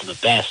the best of the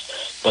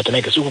best. But to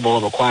make a Super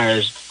Bowl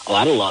requires a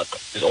lot of luck.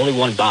 There's only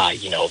one bye.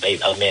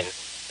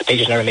 The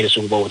Patriots never made a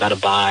Super Bowl without a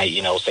bye,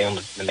 same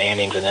with the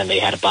Mannings, and then they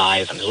had a bye,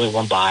 and there's only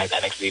one bye.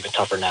 That makes it even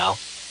tougher now.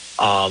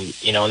 And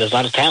there's a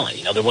lot of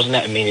talent. There wasn't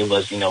that. It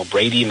was,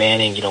 Brady,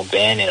 Manning,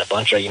 Ben, and a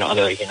bunch of,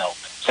 other,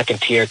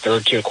 second-tier,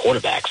 third-tier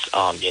quarterbacks.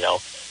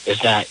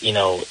 There's not,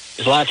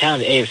 there's a lot of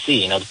talent in the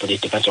AFC, for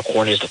these defensive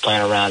coordinators to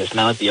plan around. It's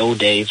not like the old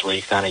days where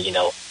you kind of,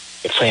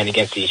 you're playing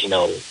against these,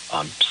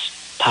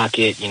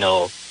 pocket,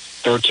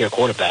 third-tier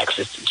quarterbacks.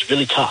 It's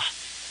really tough.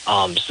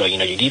 So,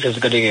 your defense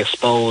is going to get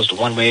exposed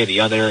one way or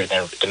the other, and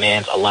then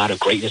demands a lot of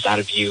greatness out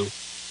of you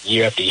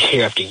year after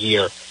year after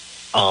year.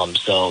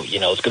 So,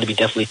 it's going to be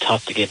definitely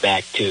tough to get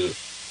back to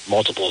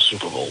multiple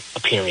Super Bowl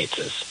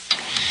appearances.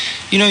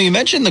 You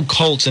mentioned the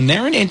Colts, and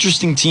they're an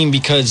interesting team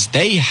because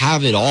they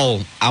have it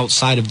all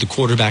outside of the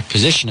quarterback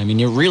position.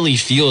 It really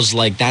feels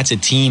like that's a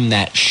team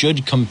that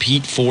should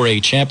compete for a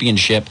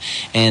championship,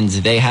 and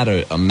they had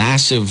a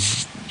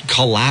massive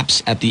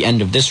collapse at the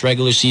end of this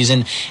regular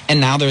season, and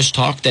now there's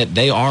talk that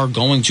they are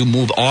going to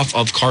move off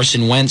of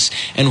Carson Wentz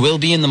and will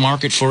be in the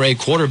market for a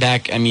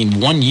quarterback.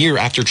 1 year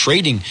after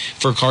trading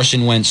for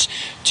Carson Wentz.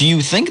 Do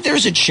you think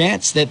there's a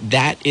chance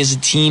that is a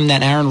team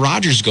that Aaron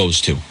Rodgers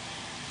goes to?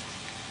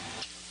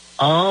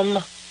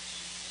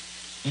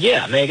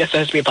 Yeah, I guess that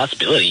has to be a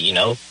possibility,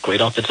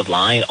 Great offensive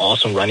line,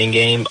 awesome running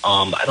game.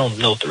 I don't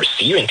know if the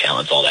receiving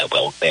talent's all that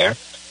well there.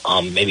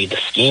 Maybe the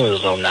scheme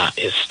is not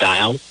his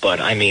style, but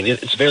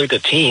it's a very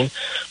good team.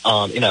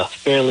 In a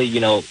fairly,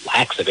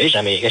 lax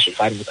division. I guess you're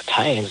fighting with the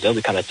Titans. They'll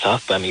be kind of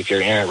tough. But if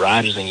you're Aaron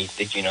Rodgers and you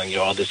think,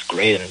 you're all this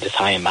great and this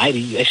high and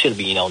mighty, there should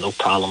be, no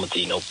problem with,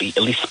 be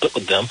at least split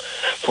with them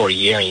for a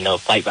year and,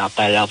 fight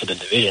it out for the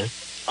division.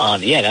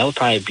 Yeah, that would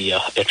probably be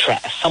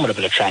somewhat of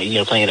an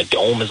attraction, playing in a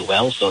dome as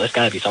well. So that's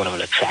got to be somewhat of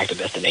an attractive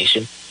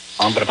destination.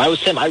 But if I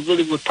was him, I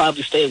really would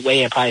probably stay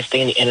away and probably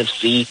stay in the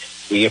NFC.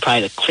 Where you're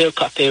probably the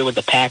clear-cut favorite with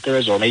the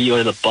Packers, or maybe you go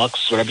to the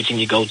Bucks, or every team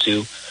you go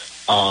to.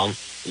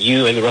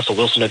 Maybe Russell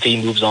Wilson, if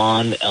he moves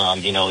on,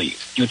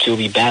 you two will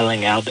be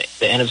battling out.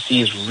 The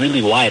NFC is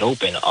really wide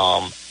open,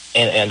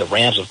 and the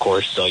Rams, of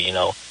course. So see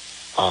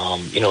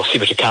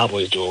what your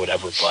Cowboys do or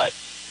whatever. But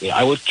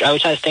I would try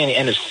to stay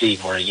in the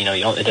NFC where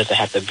it doesn't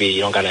have to be.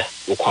 You don't got to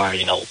require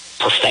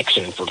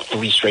perfection for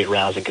 3 straight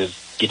rounds and get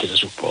to the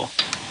Super Bowl.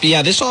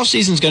 Yeah, this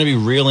offseason is going to be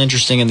real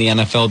interesting in the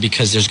NFL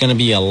because there's going to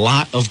be a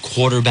lot of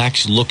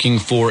quarterbacks looking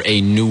for a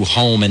new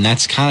home, and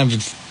that's kind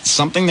of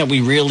something that we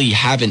really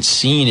haven't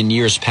seen in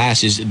years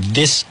past is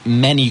this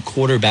many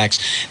quarterbacks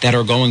that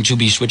are going to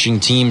be switching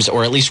teams,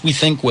 or at least we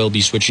think will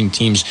be switching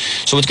teams.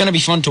 So it's going to be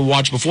fun to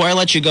watch. Before I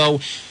let you go,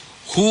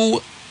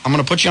 I'm going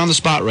to put you on the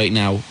spot right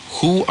now.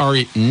 Who are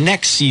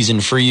next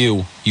season for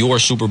you, your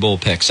Super Bowl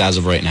picks as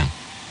of right now?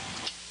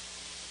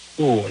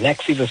 Ooh,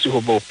 next season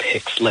Super Bowl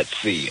picks. Let's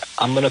see.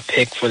 I'm gonna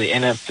pick for the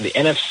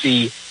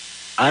NFC.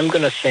 I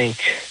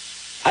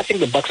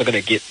think the Bucks are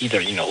gonna get either.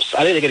 I think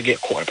they're gonna get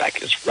a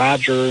quarterback. It's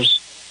Rodgers,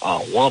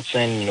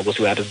 Watson. We'll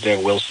see what happens there.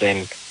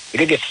 Wilson.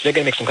 They're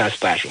gonna make some kind of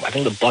splash move. I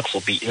think the Bucks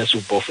will be in the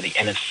Super Bowl for the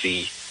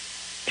NFC.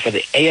 For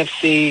the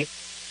AFC,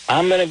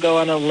 I'm gonna go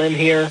on a limb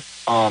here.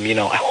 I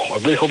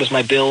really hope it's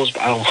my Bills,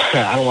 but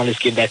I don't want to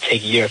just give that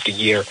take year after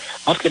year.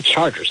 I'll pick the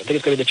Chargers. I think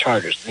it's gonna be the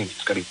Chargers. I think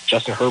it's gonna be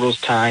Justin Herbert's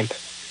time.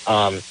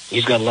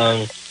 He's going to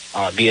learn,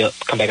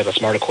 come back as a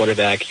smarter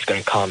quarterback. He's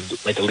going to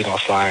light the league on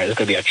fire. It's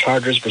going to be a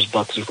Chargers versus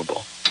Bucks Super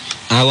Bowl.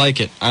 I like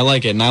it.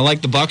 And I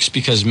like the Bucks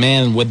because,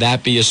 man, would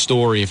that be a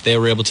story if they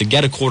were able to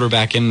get a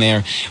quarterback in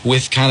there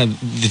with kind of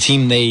the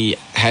team they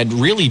had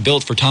really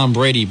built for Tom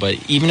Brady. But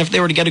even if they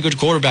were to get a good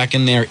quarterback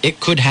in there,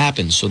 it could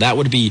happen. So that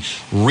would be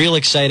real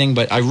exciting.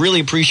 But I really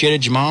appreciate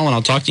it, Jamal, and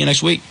I'll talk to you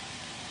next week.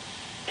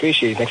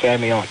 Appreciate it. Thanks for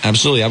having me on.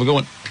 Absolutely. Have a good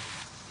one.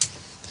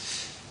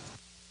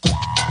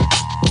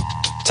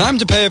 Time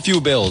to pay a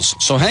few bills,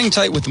 so hang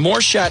tight with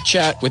more Shat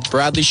Chat with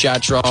Bradley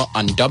Shatraw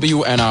on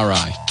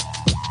WNRI.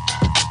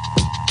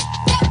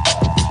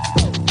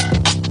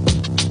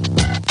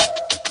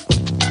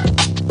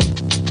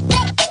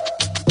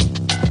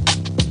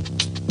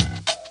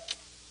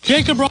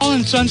 Jacob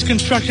Rawl & Sons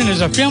Construction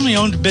is a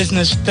family-owned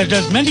business that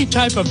does many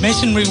type of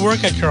masonry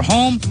work at your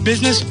home,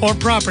 business, or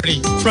property.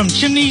 From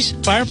chimneys,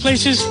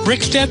 fireplaces,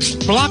 brick steps,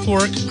 block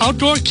work,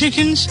 outdoor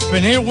kitchens,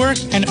 veneer work,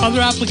 and other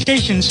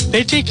applications,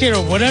 they take care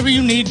of whatever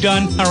you need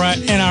done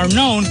and are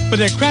known for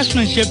their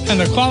craftsmanship and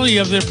the quality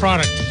of their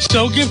product.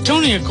 So give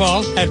Tony a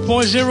call at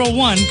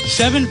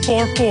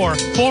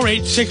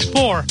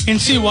 401-744-4864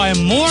 and see why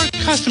more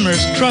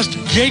customers trust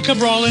Jacob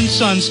Rawl &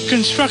 Sons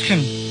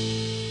Construction.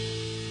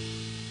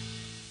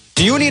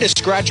 Do you need a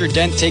scratch or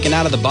dent taken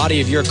out of the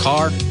body of your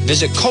car?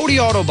 Visit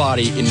Cody Auto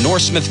Body in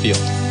North Smithfield.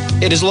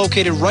 It is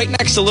located right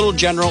next to Little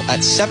General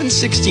at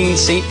 716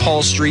 St.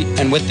 Paul Street,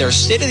 and with their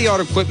state-of-the-art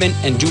equipment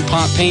and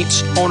DuPont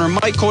paints, owner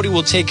Mike Cody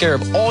will take care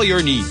of all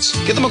your needs.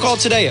 Give them a call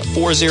today at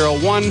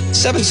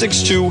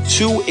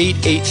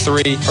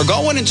 401-762-2883, or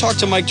go in and talk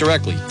to Mike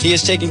directly. He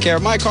has taken care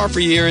of my car for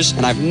years,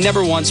 and I've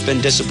never once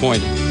been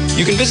disappointed.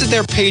 You can visit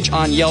their page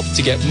on Yelp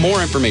to get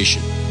more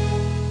information.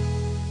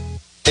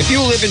 If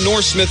you live in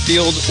North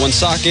Smithfield,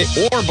 Woonsocket,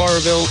 or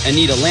Barville and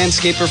need a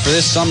landscaper for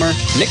this summer,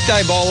 Nick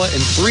Dybala and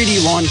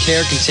 3D Lawn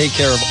Care can take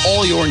care of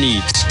all your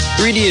needs.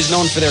 3D is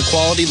known for their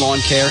quality lawn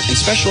care and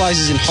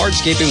specializes in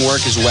hardscaping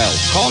work as well.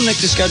 Call Nick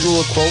to schedule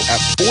a quote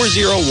at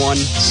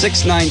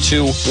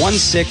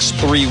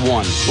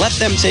 401-692-1631. Let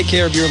them take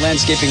care of your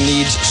landscaping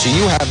needs so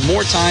you have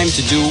more time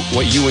to do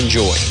what you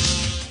enjoy.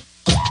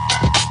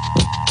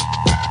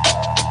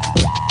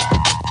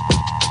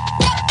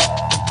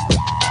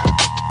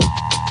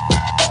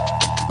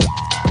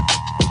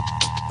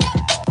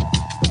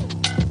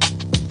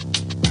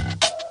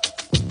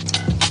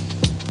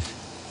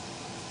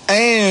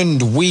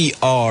 And we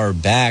are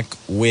back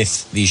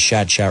with the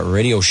Shat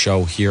radio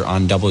show here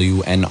on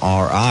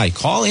WNRI.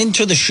 Call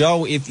into the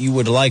show if you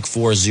would like,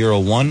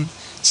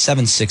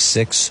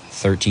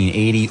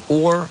 401-766-1380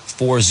 or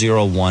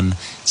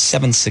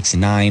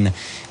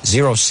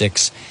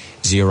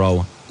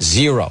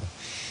 401-769-0600.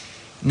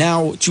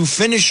 Now, to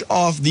finish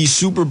off the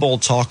Super Bowl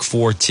talk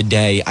for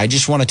today, I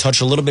just want to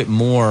touch a little bit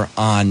more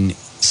on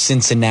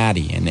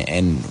Cincinnati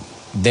and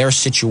their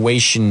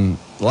situation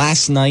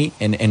last night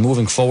and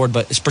moving forward,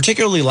 but it's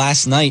particularly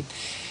last night.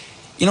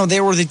 You know,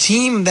 they were the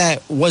team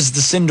that was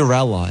the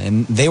Cinderella,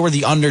 and they were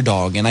the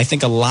underdog, and I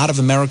think a lot of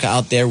America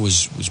out there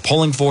was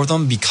pulling for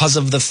them because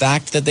of the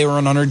fact that they were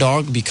an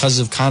underdog, because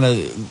of kind of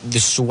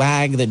the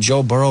swag that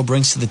Joe Burrow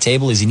brings to the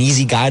table. He's an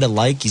easy guy to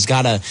like. He's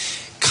got a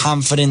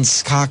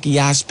confidence, cocky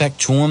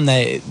aspect to him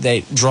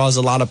that draws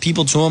a lot of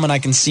people to him, and I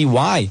can see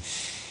why.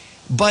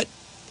 But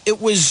it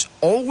was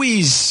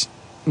always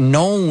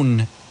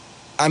known,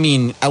 I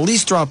mean, at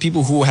least throughout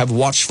people who have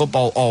watched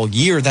football all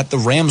year, that the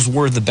Rams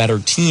were the better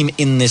team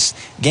in this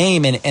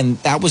game. And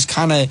that was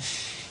kind of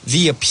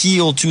the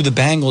appeal to the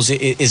Bengals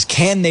is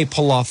can they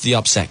pull off the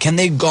upset? Can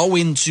they go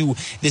into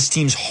this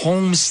team's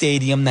home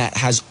stadium that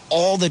has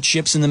all the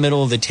chips in the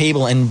middle of the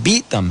table and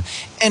beat them?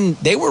 And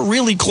they were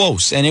really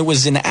close, and it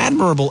was an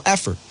admirable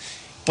effort.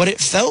 But it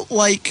felt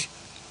like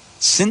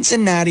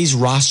Cincinnati's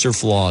roster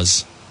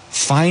flaws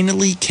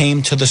finally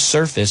came to the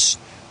surface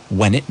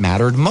when it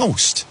mattered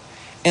most.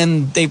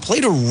 And they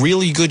played a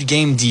really good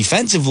game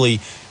defensively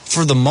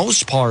for the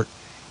most part.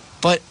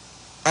 But,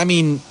 I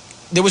mean,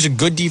 there was a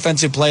good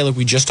defensive play like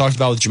we just talked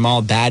about with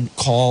Jamal. Bad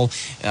call,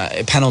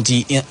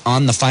 penalty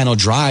on the final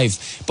drive.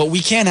 But we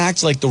can't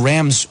act like the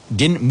Rams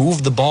didn't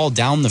move the ball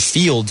down the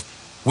field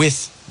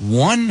with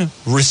one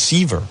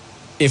receiver,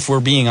 if we're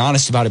being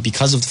honest about it,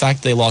 because of the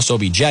fact that they lost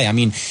OBJ. I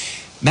mean,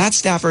 Matt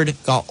Stafford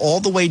got all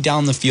the way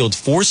down the field,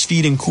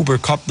 force-feeding Cooper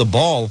Kupp the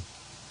ball,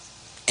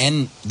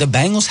 and the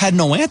Bengals had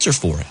no answer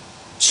for it.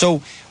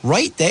 So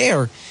right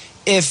there,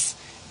 if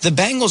the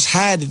Bengals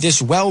had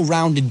this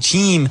well-rounded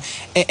team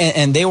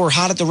and they were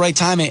hot at the right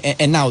time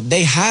and now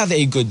they have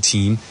a good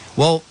team,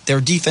 well, their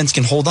defense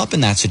can hold up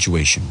in that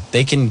situation.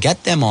 They can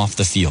get them off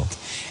the field.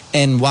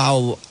 And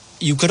while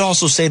you could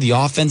also say the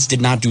offense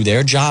did not do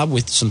their job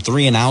with some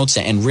 3-and-outs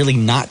and really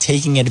not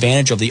taking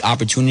advantage of the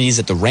opportunities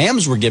that the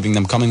Rams were giving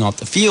them coming off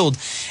the field,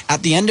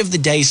 at the end of the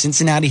day,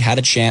 Cincinnati had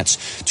a chance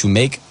to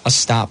make a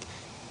stop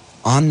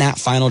on that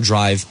final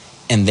drive,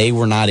 and they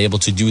were not able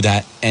to do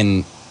that.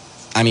 And,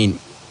 I mean,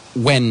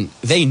 when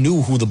they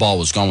knew who the ball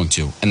was going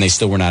to, and they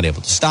still were not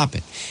able to stop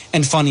it.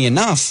 And funny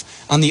enough,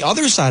 on the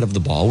other side of the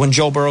ball, when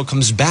Joe Burrow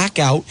comes back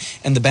out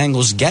and the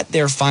Bengals get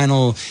their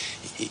final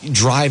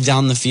drive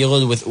down the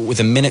field with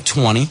a minute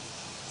 20,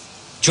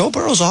 Joe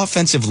Burrow's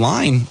offensive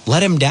line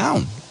let him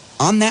down.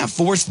 On that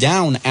fourth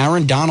down,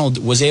 Aaron Donald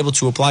was able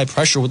to apply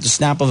pressure with the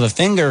snap of a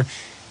finger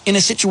in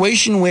a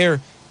situation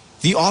where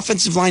the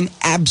offensive line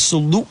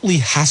absolutely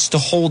has to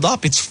hold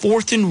up. It's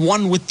 4th and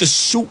 1 with the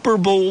Super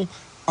Bowl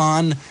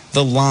on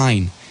the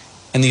line.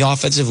 And the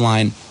offensive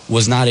line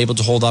was not able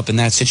to hold up in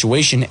that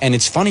situation. And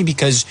it's funny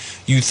because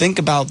you think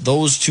about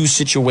those two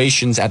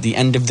situations at the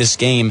end of this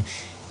game,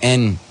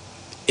 and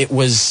it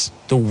was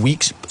the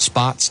weak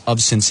spots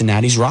of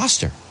Cincinnati's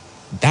roster.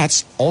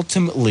 That's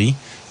ultimately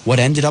what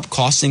ended up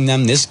costing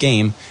them this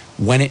game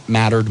when it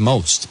mattered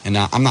most. And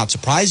I'm not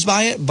surprised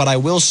by it, but I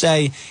will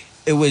say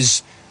it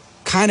was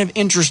kind of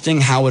interesting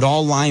how it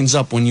all lines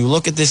up when you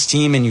look at this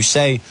team and you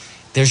say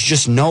there's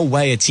just no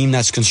way a team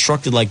that's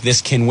constructed like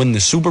this can win the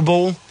Super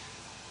Bowl.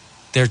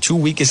 Their two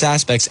weakest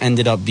aspects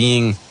ended up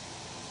being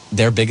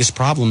their biggest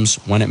problems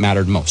when it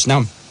mattered most.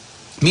 Now,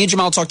 me and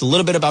Jamal talked a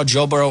little bit about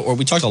Joe Burrow, or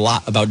we talked a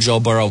lot about Joe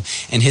Burrow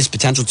and his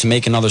potential to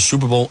make another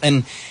Super Bowl,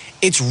 and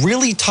it's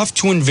really tough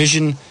to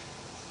envision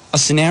a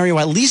scenario,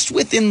 at least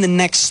within the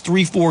next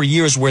 3-4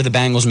 years, where the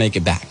Bengals make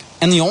it back.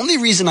 And the only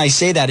reason I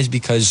say that is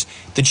because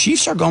the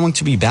Chiefs are going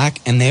to be back,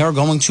 and they are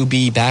going to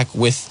be back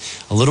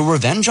with a little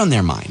revenge on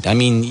their mind. I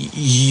mean,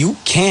 you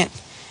can't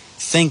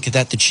think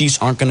that the Chiefs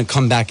aren't going to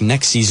come back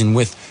next season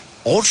with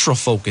ultra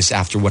focused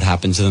after what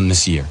happened to them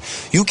this year.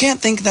 You can't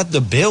think that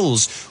the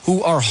Bills,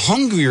 who are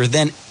hungrier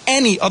than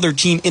any other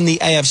team in the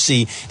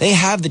AFC, they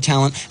have the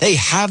talent, they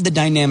have the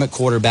dynamic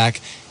quarterback,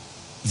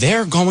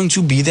 they're going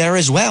to be there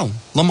as well.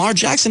 Lamar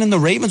Jackson and the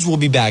Ravens will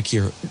be back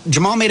here.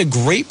 Jamal made a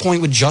great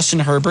point with Justin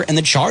Herbert and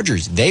the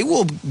Chargers. They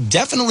will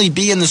definitely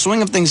be in the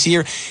swing of things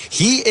here.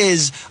 He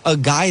is a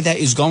guy that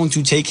is going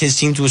to take his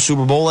team to a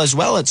Super Bowl as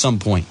well at some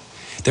point.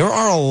 There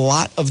are a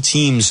lot of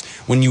teams,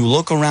 when you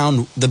look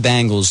around the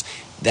Bengals,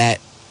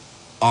 that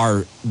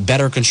are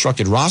better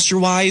constructed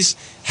roster-wise,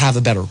 have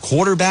a better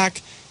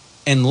quarterback,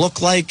 and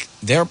look like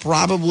they're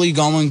probably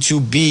going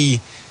to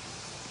be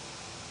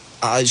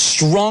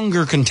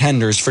stronger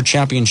contenders for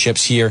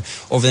championships here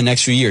over the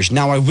next few years.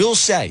 Now, I will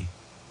say,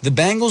 the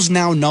Bengals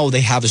now know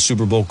they have a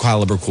Super Bowl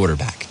caliber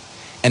quarterback.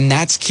 And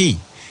that's key,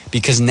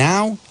 because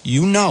now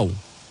you know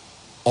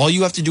all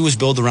you have to do is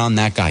build around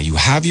that guy. You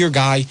have your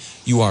guy.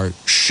 You are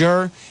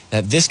sure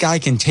that this guy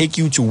can take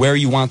you to where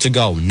you want to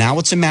go. Now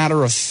it's a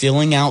matter of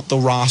filling out the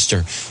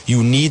roster.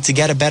 You need to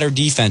get a better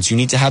defense. You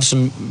need to have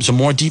some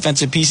more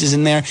defensive pieces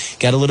in there,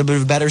 get a little bit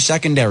of a better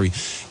secondary.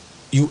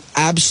 You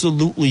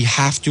absolutely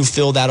have to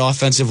fill that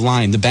offensive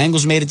line. The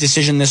Bengals made a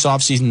decision this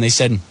offseason. They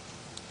said,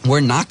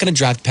 we're not going to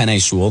draft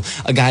Penei Sewell,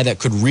 a guy that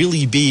could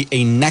really be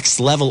a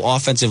next-level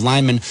offensive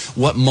lineman,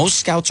 what most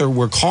scouts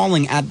were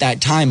calling at that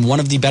time one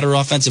of the better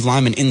offensive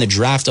linemen in the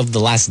draft of the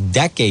last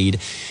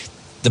decade.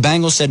 The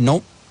Bengals said,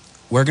 nope,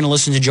 we're going to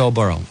listen to Joe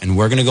Burrow, and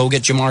we're going to go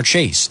get Jamar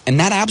Chase. And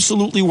that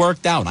absolutely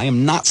worked out. I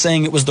am not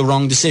saying it was the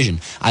wrong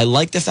decision. I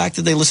like the fact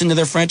that they listened to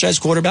their franchise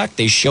quarterback.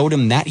 They showed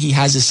him that he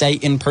has a say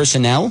in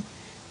personnel.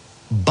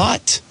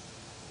 But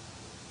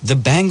the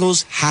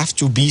Bengals have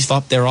to beef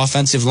up their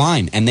offensive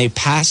line, and they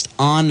passed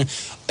on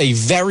a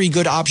very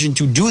good option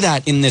to do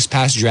that in this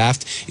past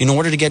draft in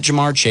order to get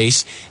Jamar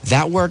Chase.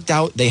 That worked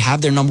out. They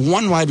have their number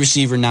one wide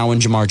receiver now in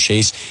Jamar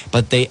Chase,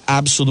 but they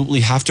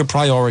absolutely have to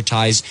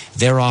prioritize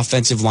their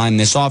offensive line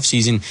this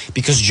offseason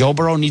because Joe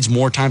Burrow needs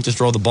more time to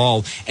throw the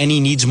ball, and he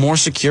needs more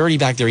security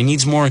back there. He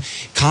needs more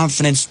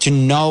confidence to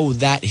know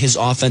that his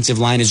offensive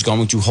line is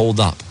going to hold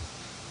up.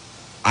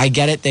 I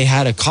get it. They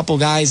had a couple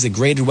guys that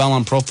graded well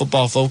on Pro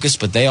Football Focus,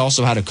 but they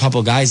also had a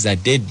couple guys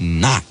that did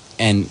not.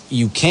 And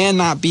you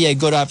cannot be a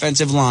good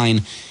offensive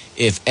line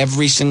if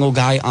every single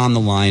guy on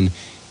the line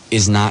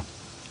is not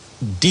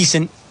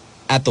decent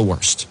at the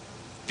worst,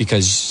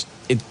 because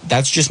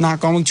that's just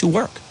not going to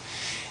work.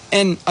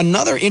 And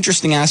another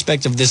interesting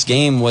aspect of this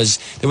game was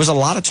there was a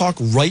lot of talk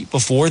right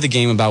before the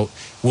game about,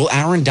 will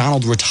Aaron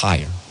Donald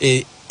retire?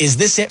 Is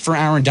this it for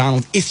Aaron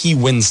Donald if he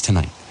wins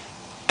tonight?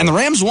 And the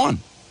Rams won.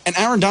 And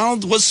Aaron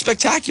Donald was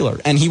spectacular,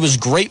 and he was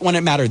great when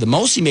it mattered the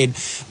most. He made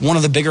one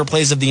of the bigger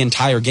plays of the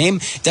entire game,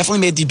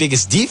 definitely made the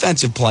biggest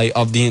defensive play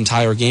of the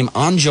entire game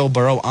on Joe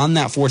Burrow on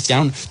that fourth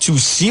down to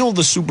seal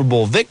the Super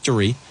Bowl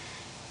victory.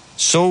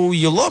 So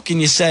you look and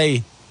you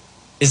say,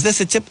 is this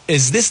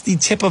the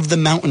tip of the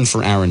mountain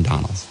for Aaron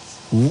Donald?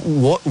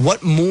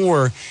 What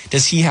more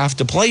does he have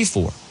to play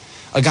for?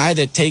 A guy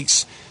that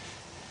takes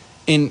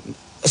in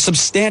a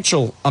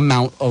substantial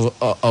amount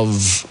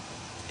of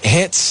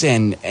hits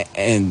and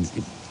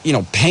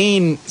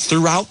pain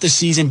throughout the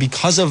season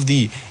because of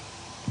the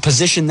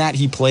position that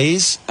he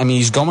plays. I mean,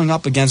 he's going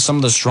up against some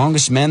of the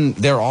strongest men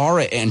there are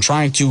and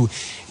trying to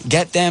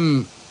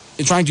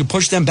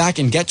push them back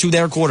and get to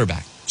their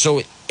quarterback.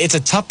 So it's a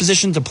tough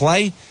position to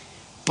play,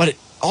 but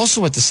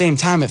also at the same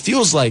time, it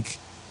feels like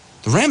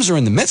the Rams are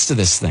in the midst of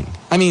this thing.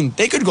 I mean,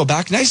 they could go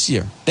back next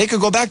year. They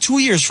could go back 2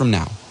 years from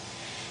now.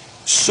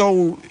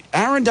 So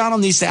Aaron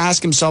Donald needs to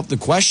ask himself the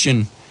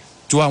question,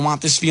 do I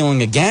want this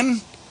feeling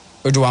again,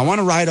 or do I want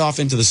to ride off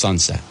into the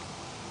sunset?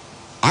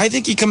 I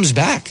think he comes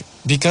back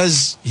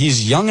because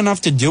he's young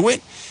enough to do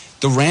it.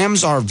 The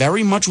Rams are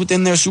very much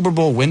within their Super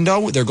Bowl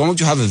window. They're going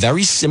to have a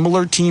very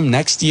similar team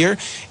next year.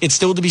 It's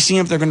still to be seen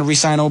if they're going to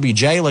re-sign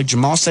OBJ. Like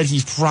Jamal said,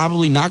 he's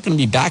probably not going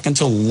to be back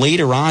until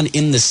later on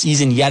in the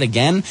season yet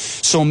again.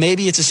 So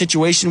maybe it's a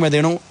situation where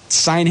they don't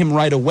sign him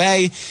right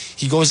away.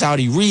 He goes out,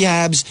 he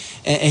rehabs,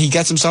 and he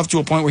gets himself to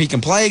a point where he can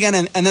play again,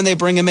 and then they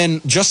bring him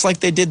in just like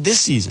they did this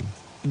season.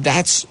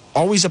 That's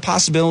always a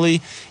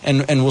possibility,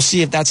 and we'll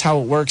see if that's how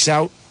it works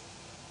out.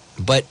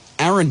 But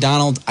Aaron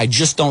Donald, I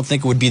just don't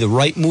think it would be the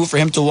right move for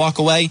him to walk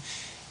away.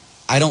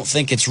 I don't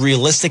think it's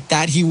realistic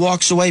that he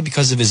walks away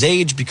because of his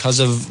age, because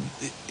of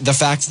the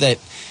fact that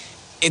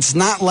it's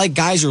not like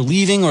guys are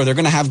leaving or they're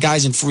going to have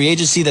guys in free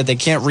agency that they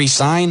can't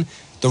re-sign.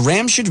 The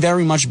Rams should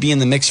very much be in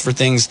the mix for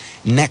things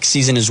next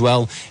season as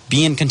well,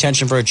 be in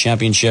contention for a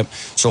championship.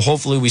 So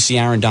hopefully we see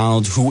Aaron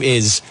Donald, who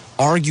is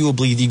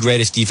arguably the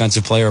greatest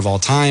defensive player of all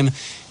time.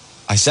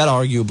 I said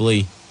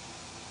arguably.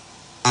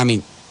 I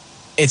mean,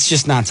 it's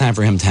just not time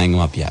for him to hang him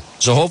up yet.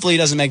 So hopefully he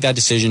doesn't make that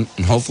decision,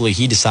 and hopefully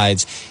he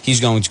decides he's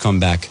going to come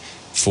back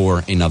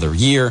for another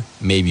year,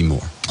 maybe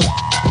more.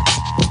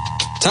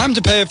 Time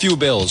to pay a few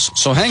bills,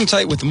 so hang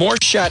tight with more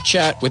Shat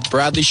Chat with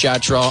Bradley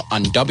Shatraw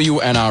on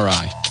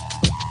WNRI.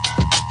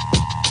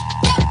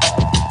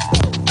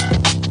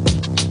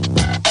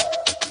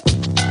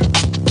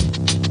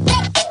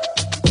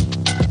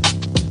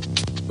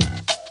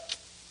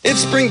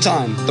 It's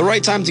springtime, the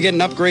right time to get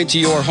an upgrade to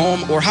your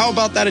home, or how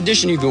about that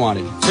addition you've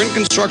wanted? Quinn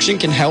Construction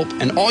can help,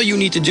 and all you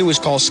need to do is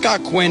call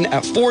Scott Quinn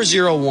at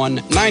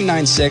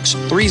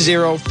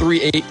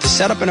 401-996-3038 to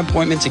set up an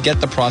appointment to get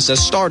the process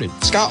started.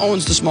 Scott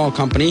owns the small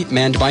company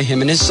manned by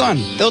him and his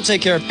son. They'll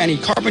take care of any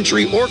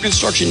carpentry or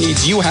construction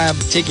needs you have,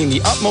 taking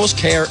the utmost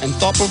care and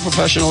thoughtful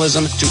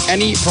professionalism to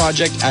any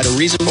project at a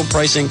reasonable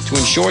pricing to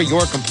ensure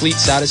your complete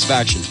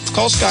satisfaction.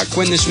 Call Scott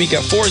Quinn this week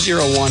at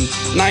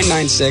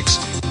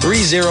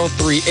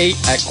 401-996-3038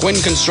 at Quinn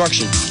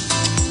Construction.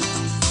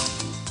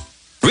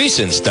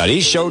 Recent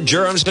studies show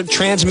germs are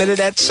transmitted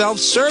at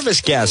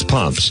self-service gas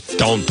pumps.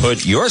 Don't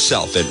put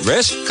yourself at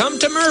risk. Come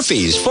to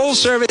Murphy's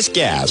Full-Service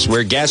Gas,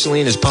 where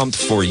gasoline is pumped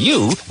for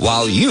you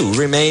while you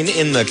remain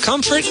in the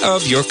comfort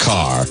of your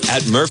car.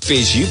 At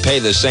Murphy's, you pay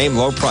the same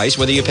low price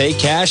whether you pay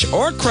cash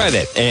or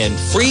credit, and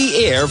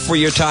free air for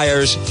your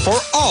tires for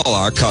all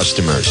our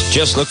customers.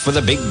 Just look for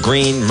the big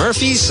green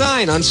Murphy's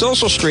sign on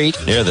Social Street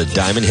near the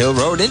Diamond Hill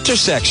Road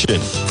intersection.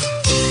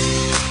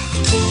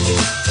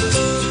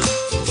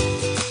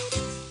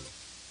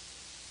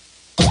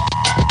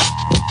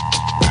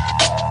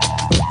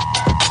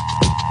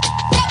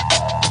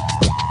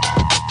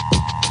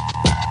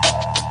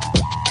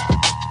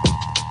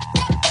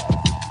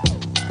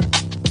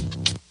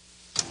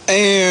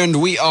 And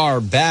we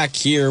are back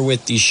here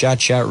with the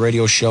Chat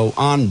Radio Show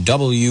on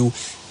WNRI.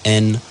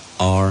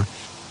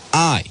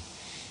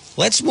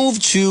 Let's move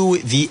to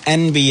the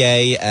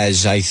NBA,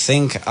 as I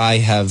think I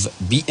have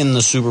beaten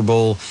the Super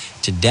Bowl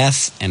to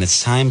death, and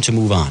it's time to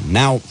move on.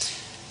 Now,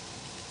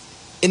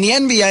 in the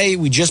NBA,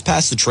 we just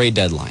passed the trade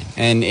deadline,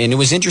 and it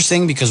was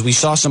interesting because we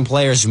saw some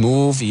players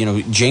move. You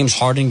know, James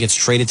Harden gets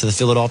traded to the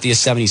Philadelphia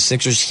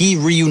 76ers. He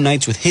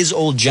reunites with his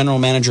old general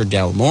manager,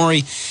 Daryl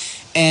Morey,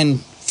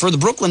 and for the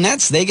Brooklyn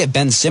Nets, they get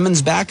Ben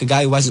Simmons back, a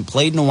guy who hasn't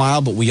played in a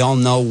while, but we all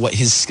know what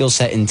his skill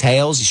set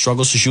entails. He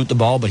struggles to shoot the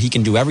ball, but he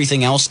can do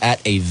everything else at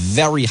a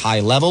very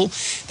high level.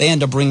 They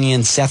end up bringing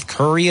in Seth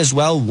Curry as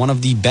well, one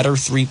of the better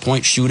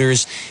three-point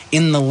shooters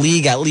in the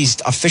league, at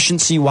least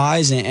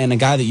efficiency-wise, and a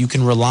guy that you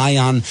can rely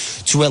on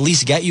to at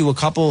least get you a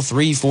couple,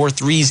 3-4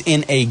 threes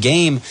in a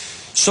game.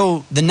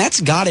 So the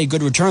Nets got a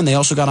good return. They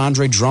also got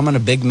Andre Drummond, a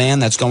big man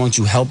that's going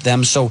to help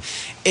them. So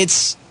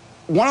it's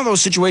one of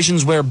those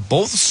situations where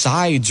both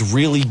sides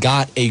really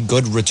got a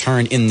good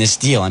return in this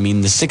deal. I mean,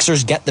 the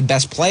Sixers get the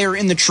best player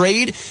in the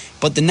trade,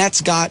 but the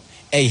Nets got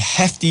a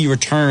hefty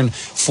return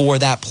for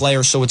that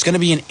player. So it's going to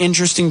be an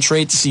interesting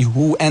trade to see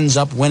who ends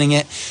up winning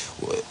it.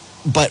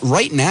 But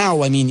right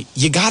now, I mean,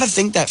 you got to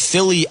think that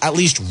Philly at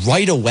least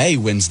right away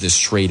wins this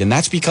trade. And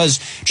that's because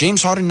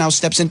James Harden now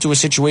steps into a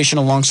situation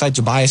alongside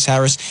Tobias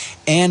Harris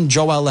and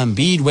Joel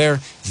Embiid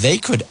where they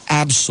could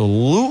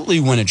absolutely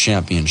win a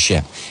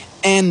championship.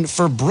 And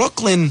for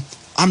Brooklyn,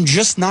 I'm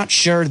just not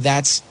sure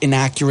that's an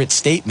accurate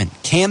statement.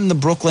 Can the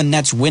Brooklyn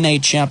Nets win a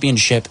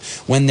championship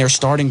when their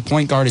starting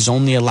point guard is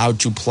only allowed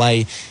to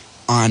play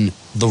on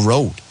the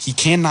road? He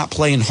cannot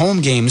play in home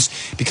games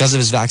because of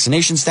his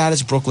vaccination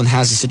status. Brooklyn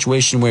has a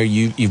situation where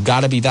you've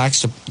got to be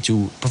vaxxed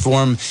to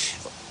perform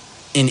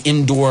in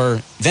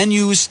indoor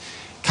venues.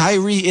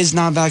 Kyrie is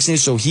not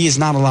vaccinated, so he is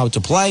not allowed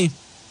to play.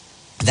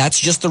 That's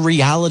just the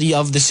reality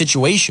of the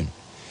situation.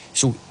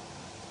 So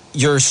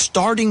your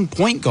starting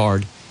point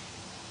guard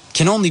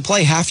can only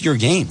play half your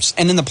games.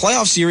 And in the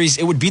playoff series,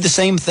 it would be the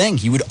same thing.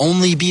 He would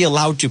only be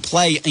allowed to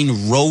play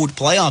in road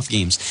playoff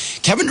games.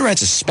 Kevin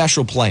Durant's a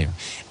special player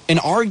and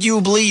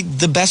arguably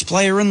the best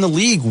player in the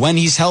league when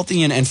he's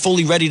healthy and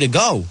fully ready to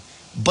go.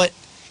 But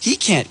he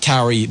can't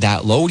carry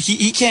that load.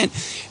 He can't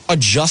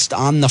adjust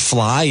on the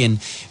fly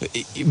and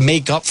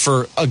make up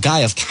for a guy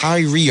of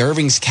Kyrie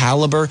Irving's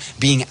caliber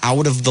being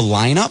out of the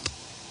lineup.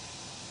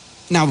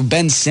 Now,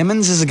 Ben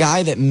Simmons is a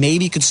guy that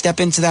maybe could step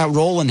into that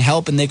role and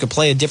help, and they could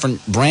play a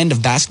different brand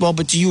of basketball.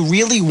 But do you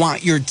really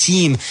want your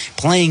team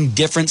playing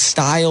different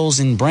styles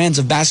and brands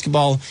of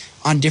basketball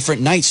on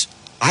different nights?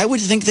 I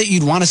would think that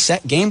you'd want to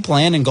set game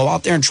plan and go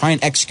out there and try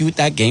and execute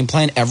that game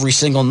plan every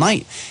single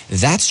night.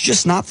 That's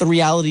just not the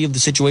reality of the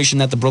situation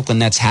that the Brooklyn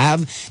Nets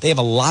have. They have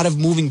a lot of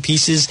moving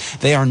pieces.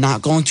 They are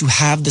not going to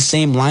have the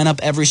same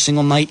lineup every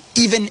single night,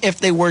 even if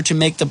they were to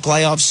make the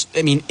playoffs.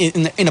 I mean,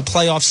 in a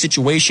playoff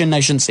situation, I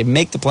shouldn't say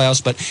make the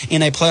playoffs, but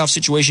in a playoff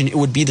situation, it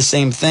would be the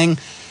same thing.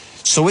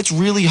 So it's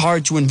really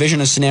hard to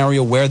envision a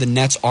scenario where the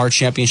Nets are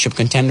championship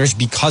contenders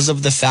because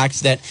of the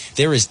fact that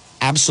there is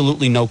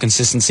absolutely no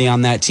consistency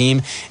on that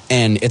team,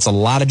 and it's a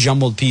lot of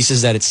jumbled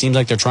pieces that it seems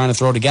like they're trying to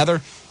throw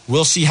together.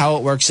 We'll see how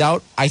it works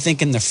out. I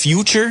think in the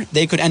future,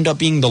 they could end up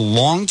being the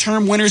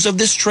long-term winners of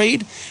this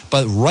trade,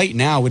 but right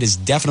now it is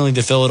definitely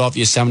the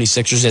Philadelphia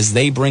 76ers as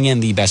they bring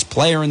in the best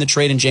player in the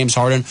trade in James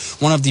Harden,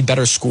 one of the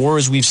better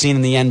scorers we've seen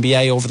in the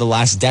NBA over the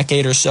last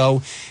decade or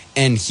so,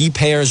 and he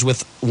pairs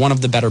with one of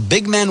the better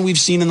big men we've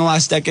seen in the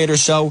last decade or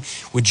so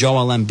with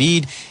Joel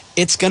Embiid.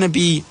 It's going to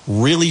be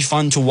really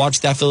fun to watch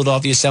that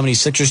Philadelphia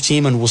 76ers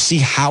team, and we'll see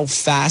how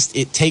fast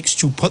it takes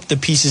to put the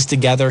pieces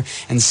together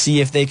and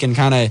see if they can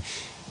kind of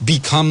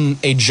become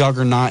a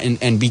juggernaut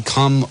and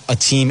become a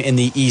team in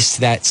the East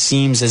that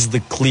seems as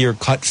the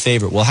clear-cut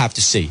favorite. We'll have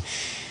to see.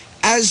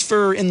 As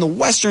for in the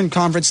Western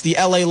Conference, the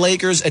LA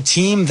Lakers, a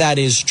team that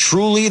is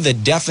truly the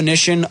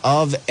definition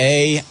of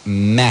a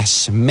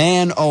mess.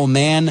 Man, oh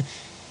man,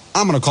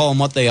 I'm going to call them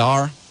what they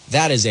are.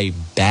 That is a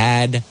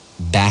bad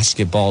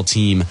basketball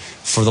team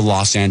for the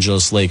Los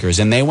Angeles Lakers.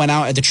 And they went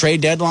out at the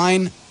trade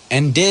deadline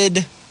and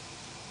did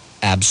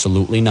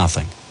absolutely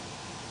nothing.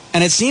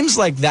 And it seems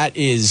like that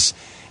is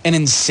an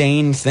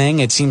insane thing.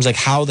 It seems like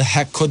how the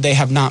heck could they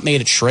have not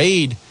made a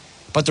trade?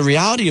 But the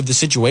reality of the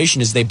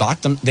situation is they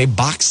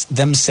boxed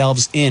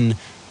themselves in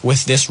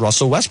with this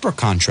Russell Westbrook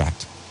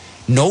contract.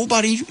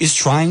 Nobody is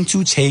trying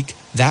to take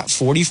that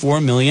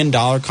 $44 million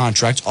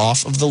contract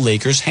off of the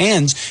Lakers'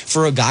 hands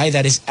for a guy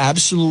that is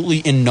absolutely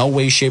in no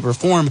way, shape, or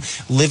form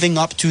living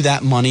up to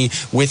that money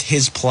with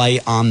his play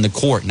on the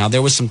court. Now,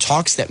 there was some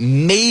talks that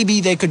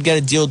maybe they could get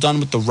a deal done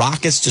with the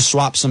Rockets to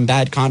swap some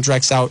bad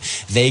contracts out.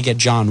 They get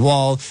John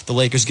Wall. The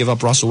Lakers give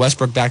up Russell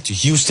Westbrook back to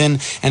Houston.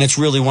 And it's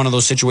really one of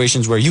those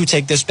situations where you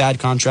take this bad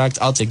contract,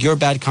 I'll take your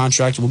bad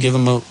contract, we'll give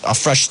him a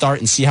fresh start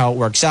and see how it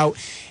works out.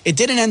 It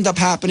didn't end up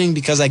happening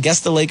because I guess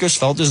the Lakers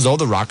felt as though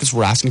the Rockets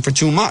were asking for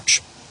too much.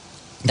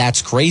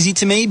 That's crazy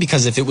to me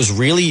because if it was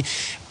really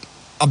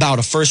about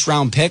a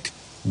first-round pick,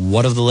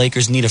 what do the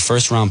Lakers need a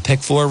first-round pick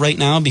for right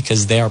now?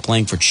 Because they are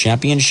playing for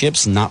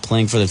championships, not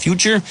playing for the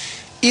future.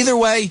 Either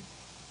way,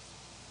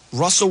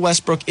 Russell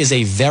Westbrook is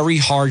a very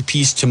hard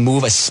piece to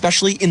move,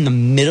 especially in the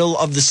middle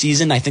of the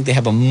season. I think they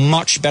have a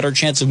much better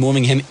chance of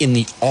moving him in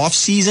the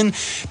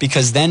offseason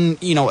because then,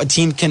 a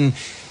team can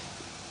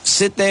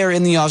sit there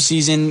in the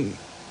offseason.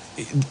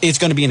 It's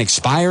going to be an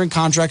expiring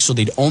contract, so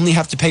they'd only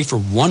have to pay for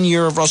 1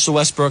 year of Russell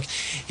Westbrook.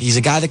 He's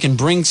a guy that can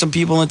bring some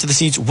people into the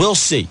seats. We'll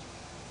see.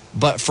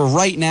 But for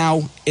right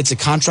now, it's a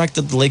contract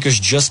that the Lakers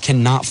just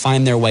cannot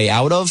find their way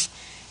out of.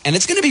 And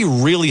it's going to be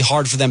really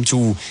hard for them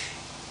to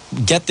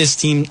get this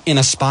team in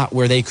a spot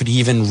where they could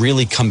even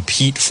really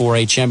compete for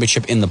a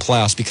championship in the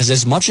playoffs. Because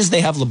as much as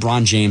they have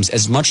LeBron James,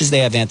 as much as they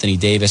have Anthony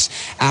Davis,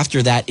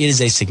 after that, it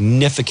is a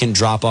significant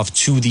drop-off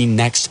to the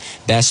next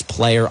best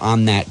player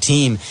on that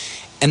team.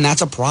 And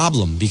that's a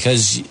problem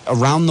because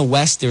around the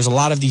West, there's a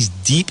lot of these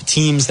deep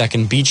teams that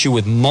can beat you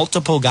with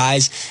multiple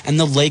guys, and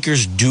the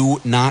Lakers do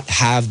not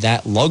have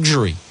that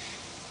luxury.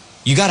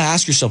 You got to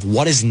ask yourself,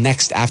 what is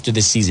next after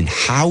this season?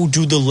 How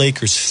do the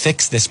Lakers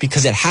fix this?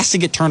 Because it has to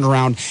get turned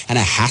around, and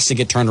it has to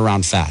get turned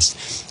around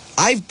fast.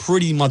 I've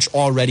pretty much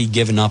already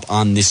given up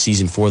on this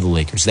season for the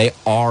Lakers. They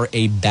are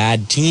a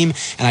bad team,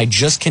 and I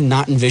just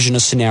cannot envision a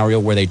scenario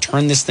where they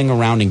turn this thing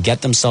around and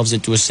get themselves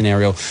into a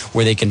scenario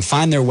where they can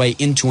find their way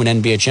into an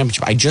NBA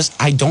championship.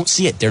 I don't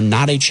see it. They're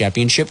not a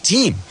championship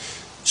team.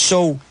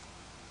 So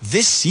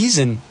this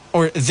season,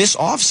 or this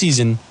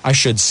offseason, I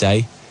should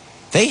say,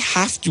 they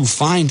have to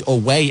find a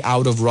way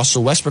out of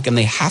Russell Westbrook, and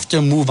they have to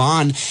move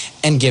on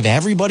and give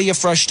everybody a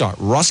fresh start.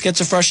 Russ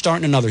gets a fresh start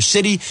in another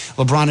city.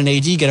 LeBron and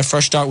AD get a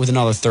fresh start with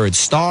another third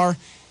star.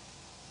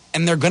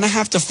 And they're going to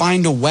have to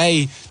find a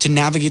way to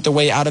navigate the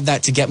way out of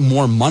that to get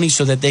more money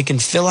so that they can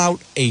fill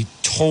out a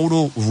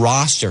total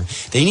roster.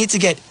 They need to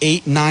get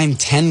 8, 9,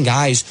 10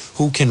 guys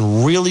who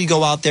can really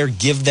go out there,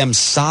 give them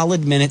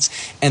solid minutes,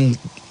 and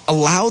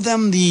allow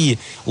them the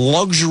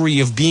luxury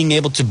of being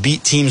able to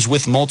beat teams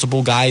with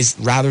multiple guys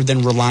rather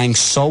than relying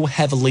so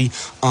heavily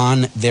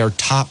on their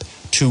top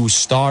 2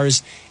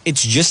 stars.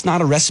 It's just not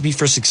a recipe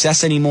for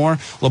success anymore.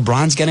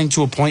 LeBron's getting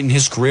to a point in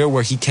his career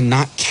where he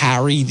cannot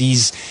carry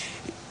these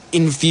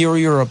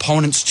inferior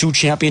opponents to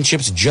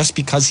championships just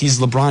because he's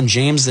LeBron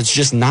James. That's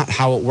just not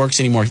how it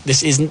works anymore.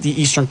 This isn't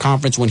the Eastern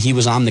Conference when he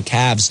was on the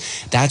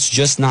Cavs. That's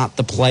just not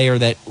the player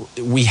that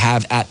we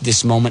have at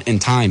this moment in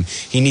time.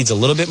 He needs a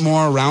little bit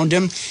more around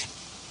him.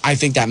 I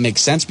think that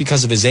makes sense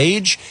because of his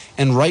age.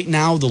 And right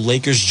now, the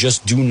Lakers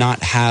just do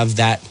not have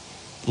that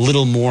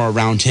little more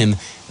around him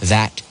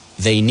that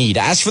they need.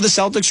 As for the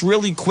Celtics,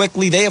 really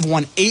quickly, they have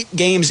won 8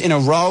 games in a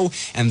row,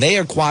 and they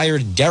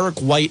acquired Derek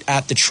White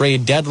at the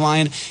trade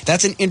deadline.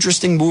 That's an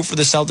interesting move for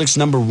the Celtics,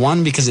 number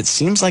one, because it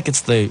seems like it's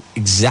the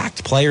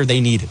exact player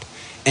they needed.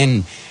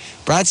 And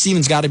Brad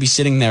Stevens got to be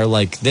sitting there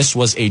like, this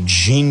was a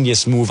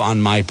genius move on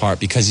my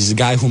part, because he's a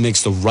guy who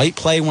makes the right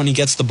play when he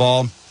gets the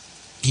ball.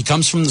 He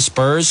comes from the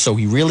Spurs, so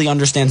he really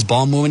understands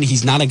ball movement.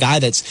 He's not a guy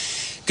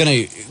that's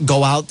going to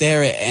go out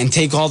there and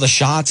take all the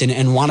shots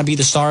and want to be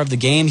the star of the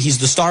game. He's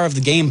the star of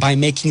the game by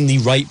making the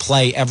right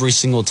play every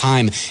single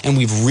time, and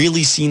we've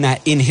really seen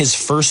that in his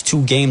first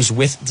 2 games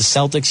with the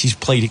Celtics. He's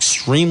played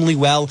extremely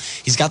well.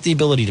 He's got the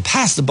ability to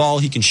pass the ball.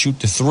 He can shoot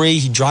the 3.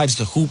 He drives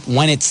the hoop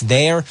when it's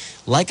there.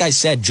 Like I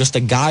said, just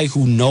a guy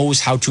who knows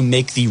how to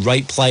make the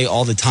right play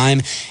all the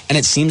time, and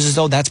it seems as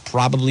though that's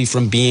probably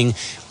from being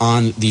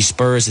on the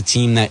Spurs, a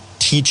team that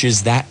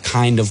teaches that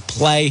kind of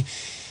play.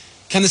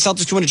 Can the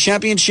Celtics win a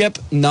championship?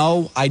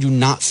 No, I do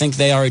not think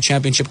they are a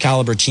championship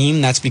caliber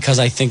team. That's because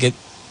I think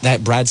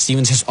that Brad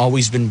Stevens has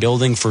always been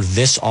building for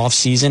this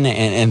offseason,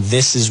 and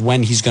this is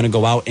when he's going to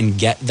go out and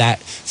get that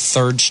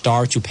third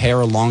star to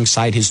pair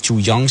alongside his two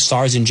young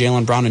stars in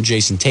Jaylen Brown and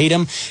Jason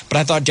Tatum. But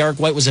I thought Derek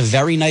White was a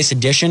very nice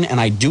addition, and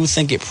I do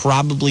think it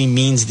probably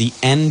means the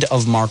end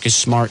of Marcus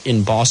Smart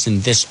in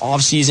Boston this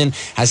offseason,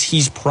 as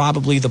he's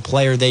probably the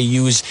player they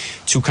use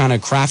to kind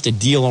of craft a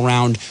deal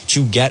around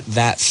to get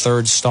that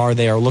third star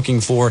they are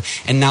looking for.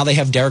 And now they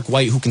have Derek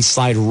White, who can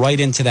slide right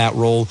into that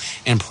role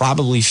and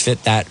probably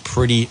fit that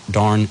pretty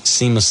darn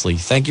seamlessly.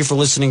 Thank you for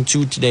listening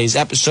to today's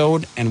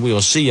episode, and we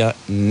will see you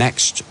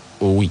next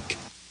week.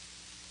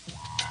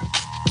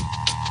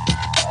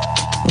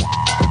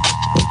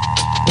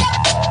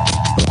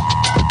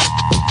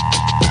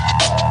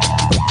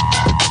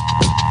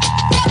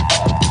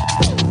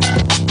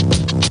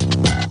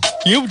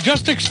 You've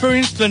just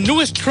experienced the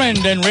newest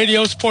trend in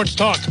radio sports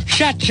talk,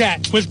 Shat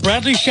Chat with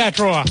Bradley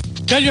Shatraw.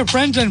 Tell your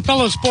friends and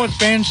fellow sports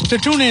fans to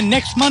tune in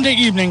next Monday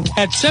evening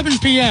at 7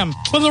 p.m.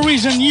 for the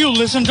reason you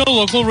listen to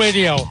local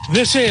radio.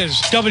 This is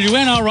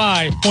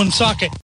WNRI Woonsocket.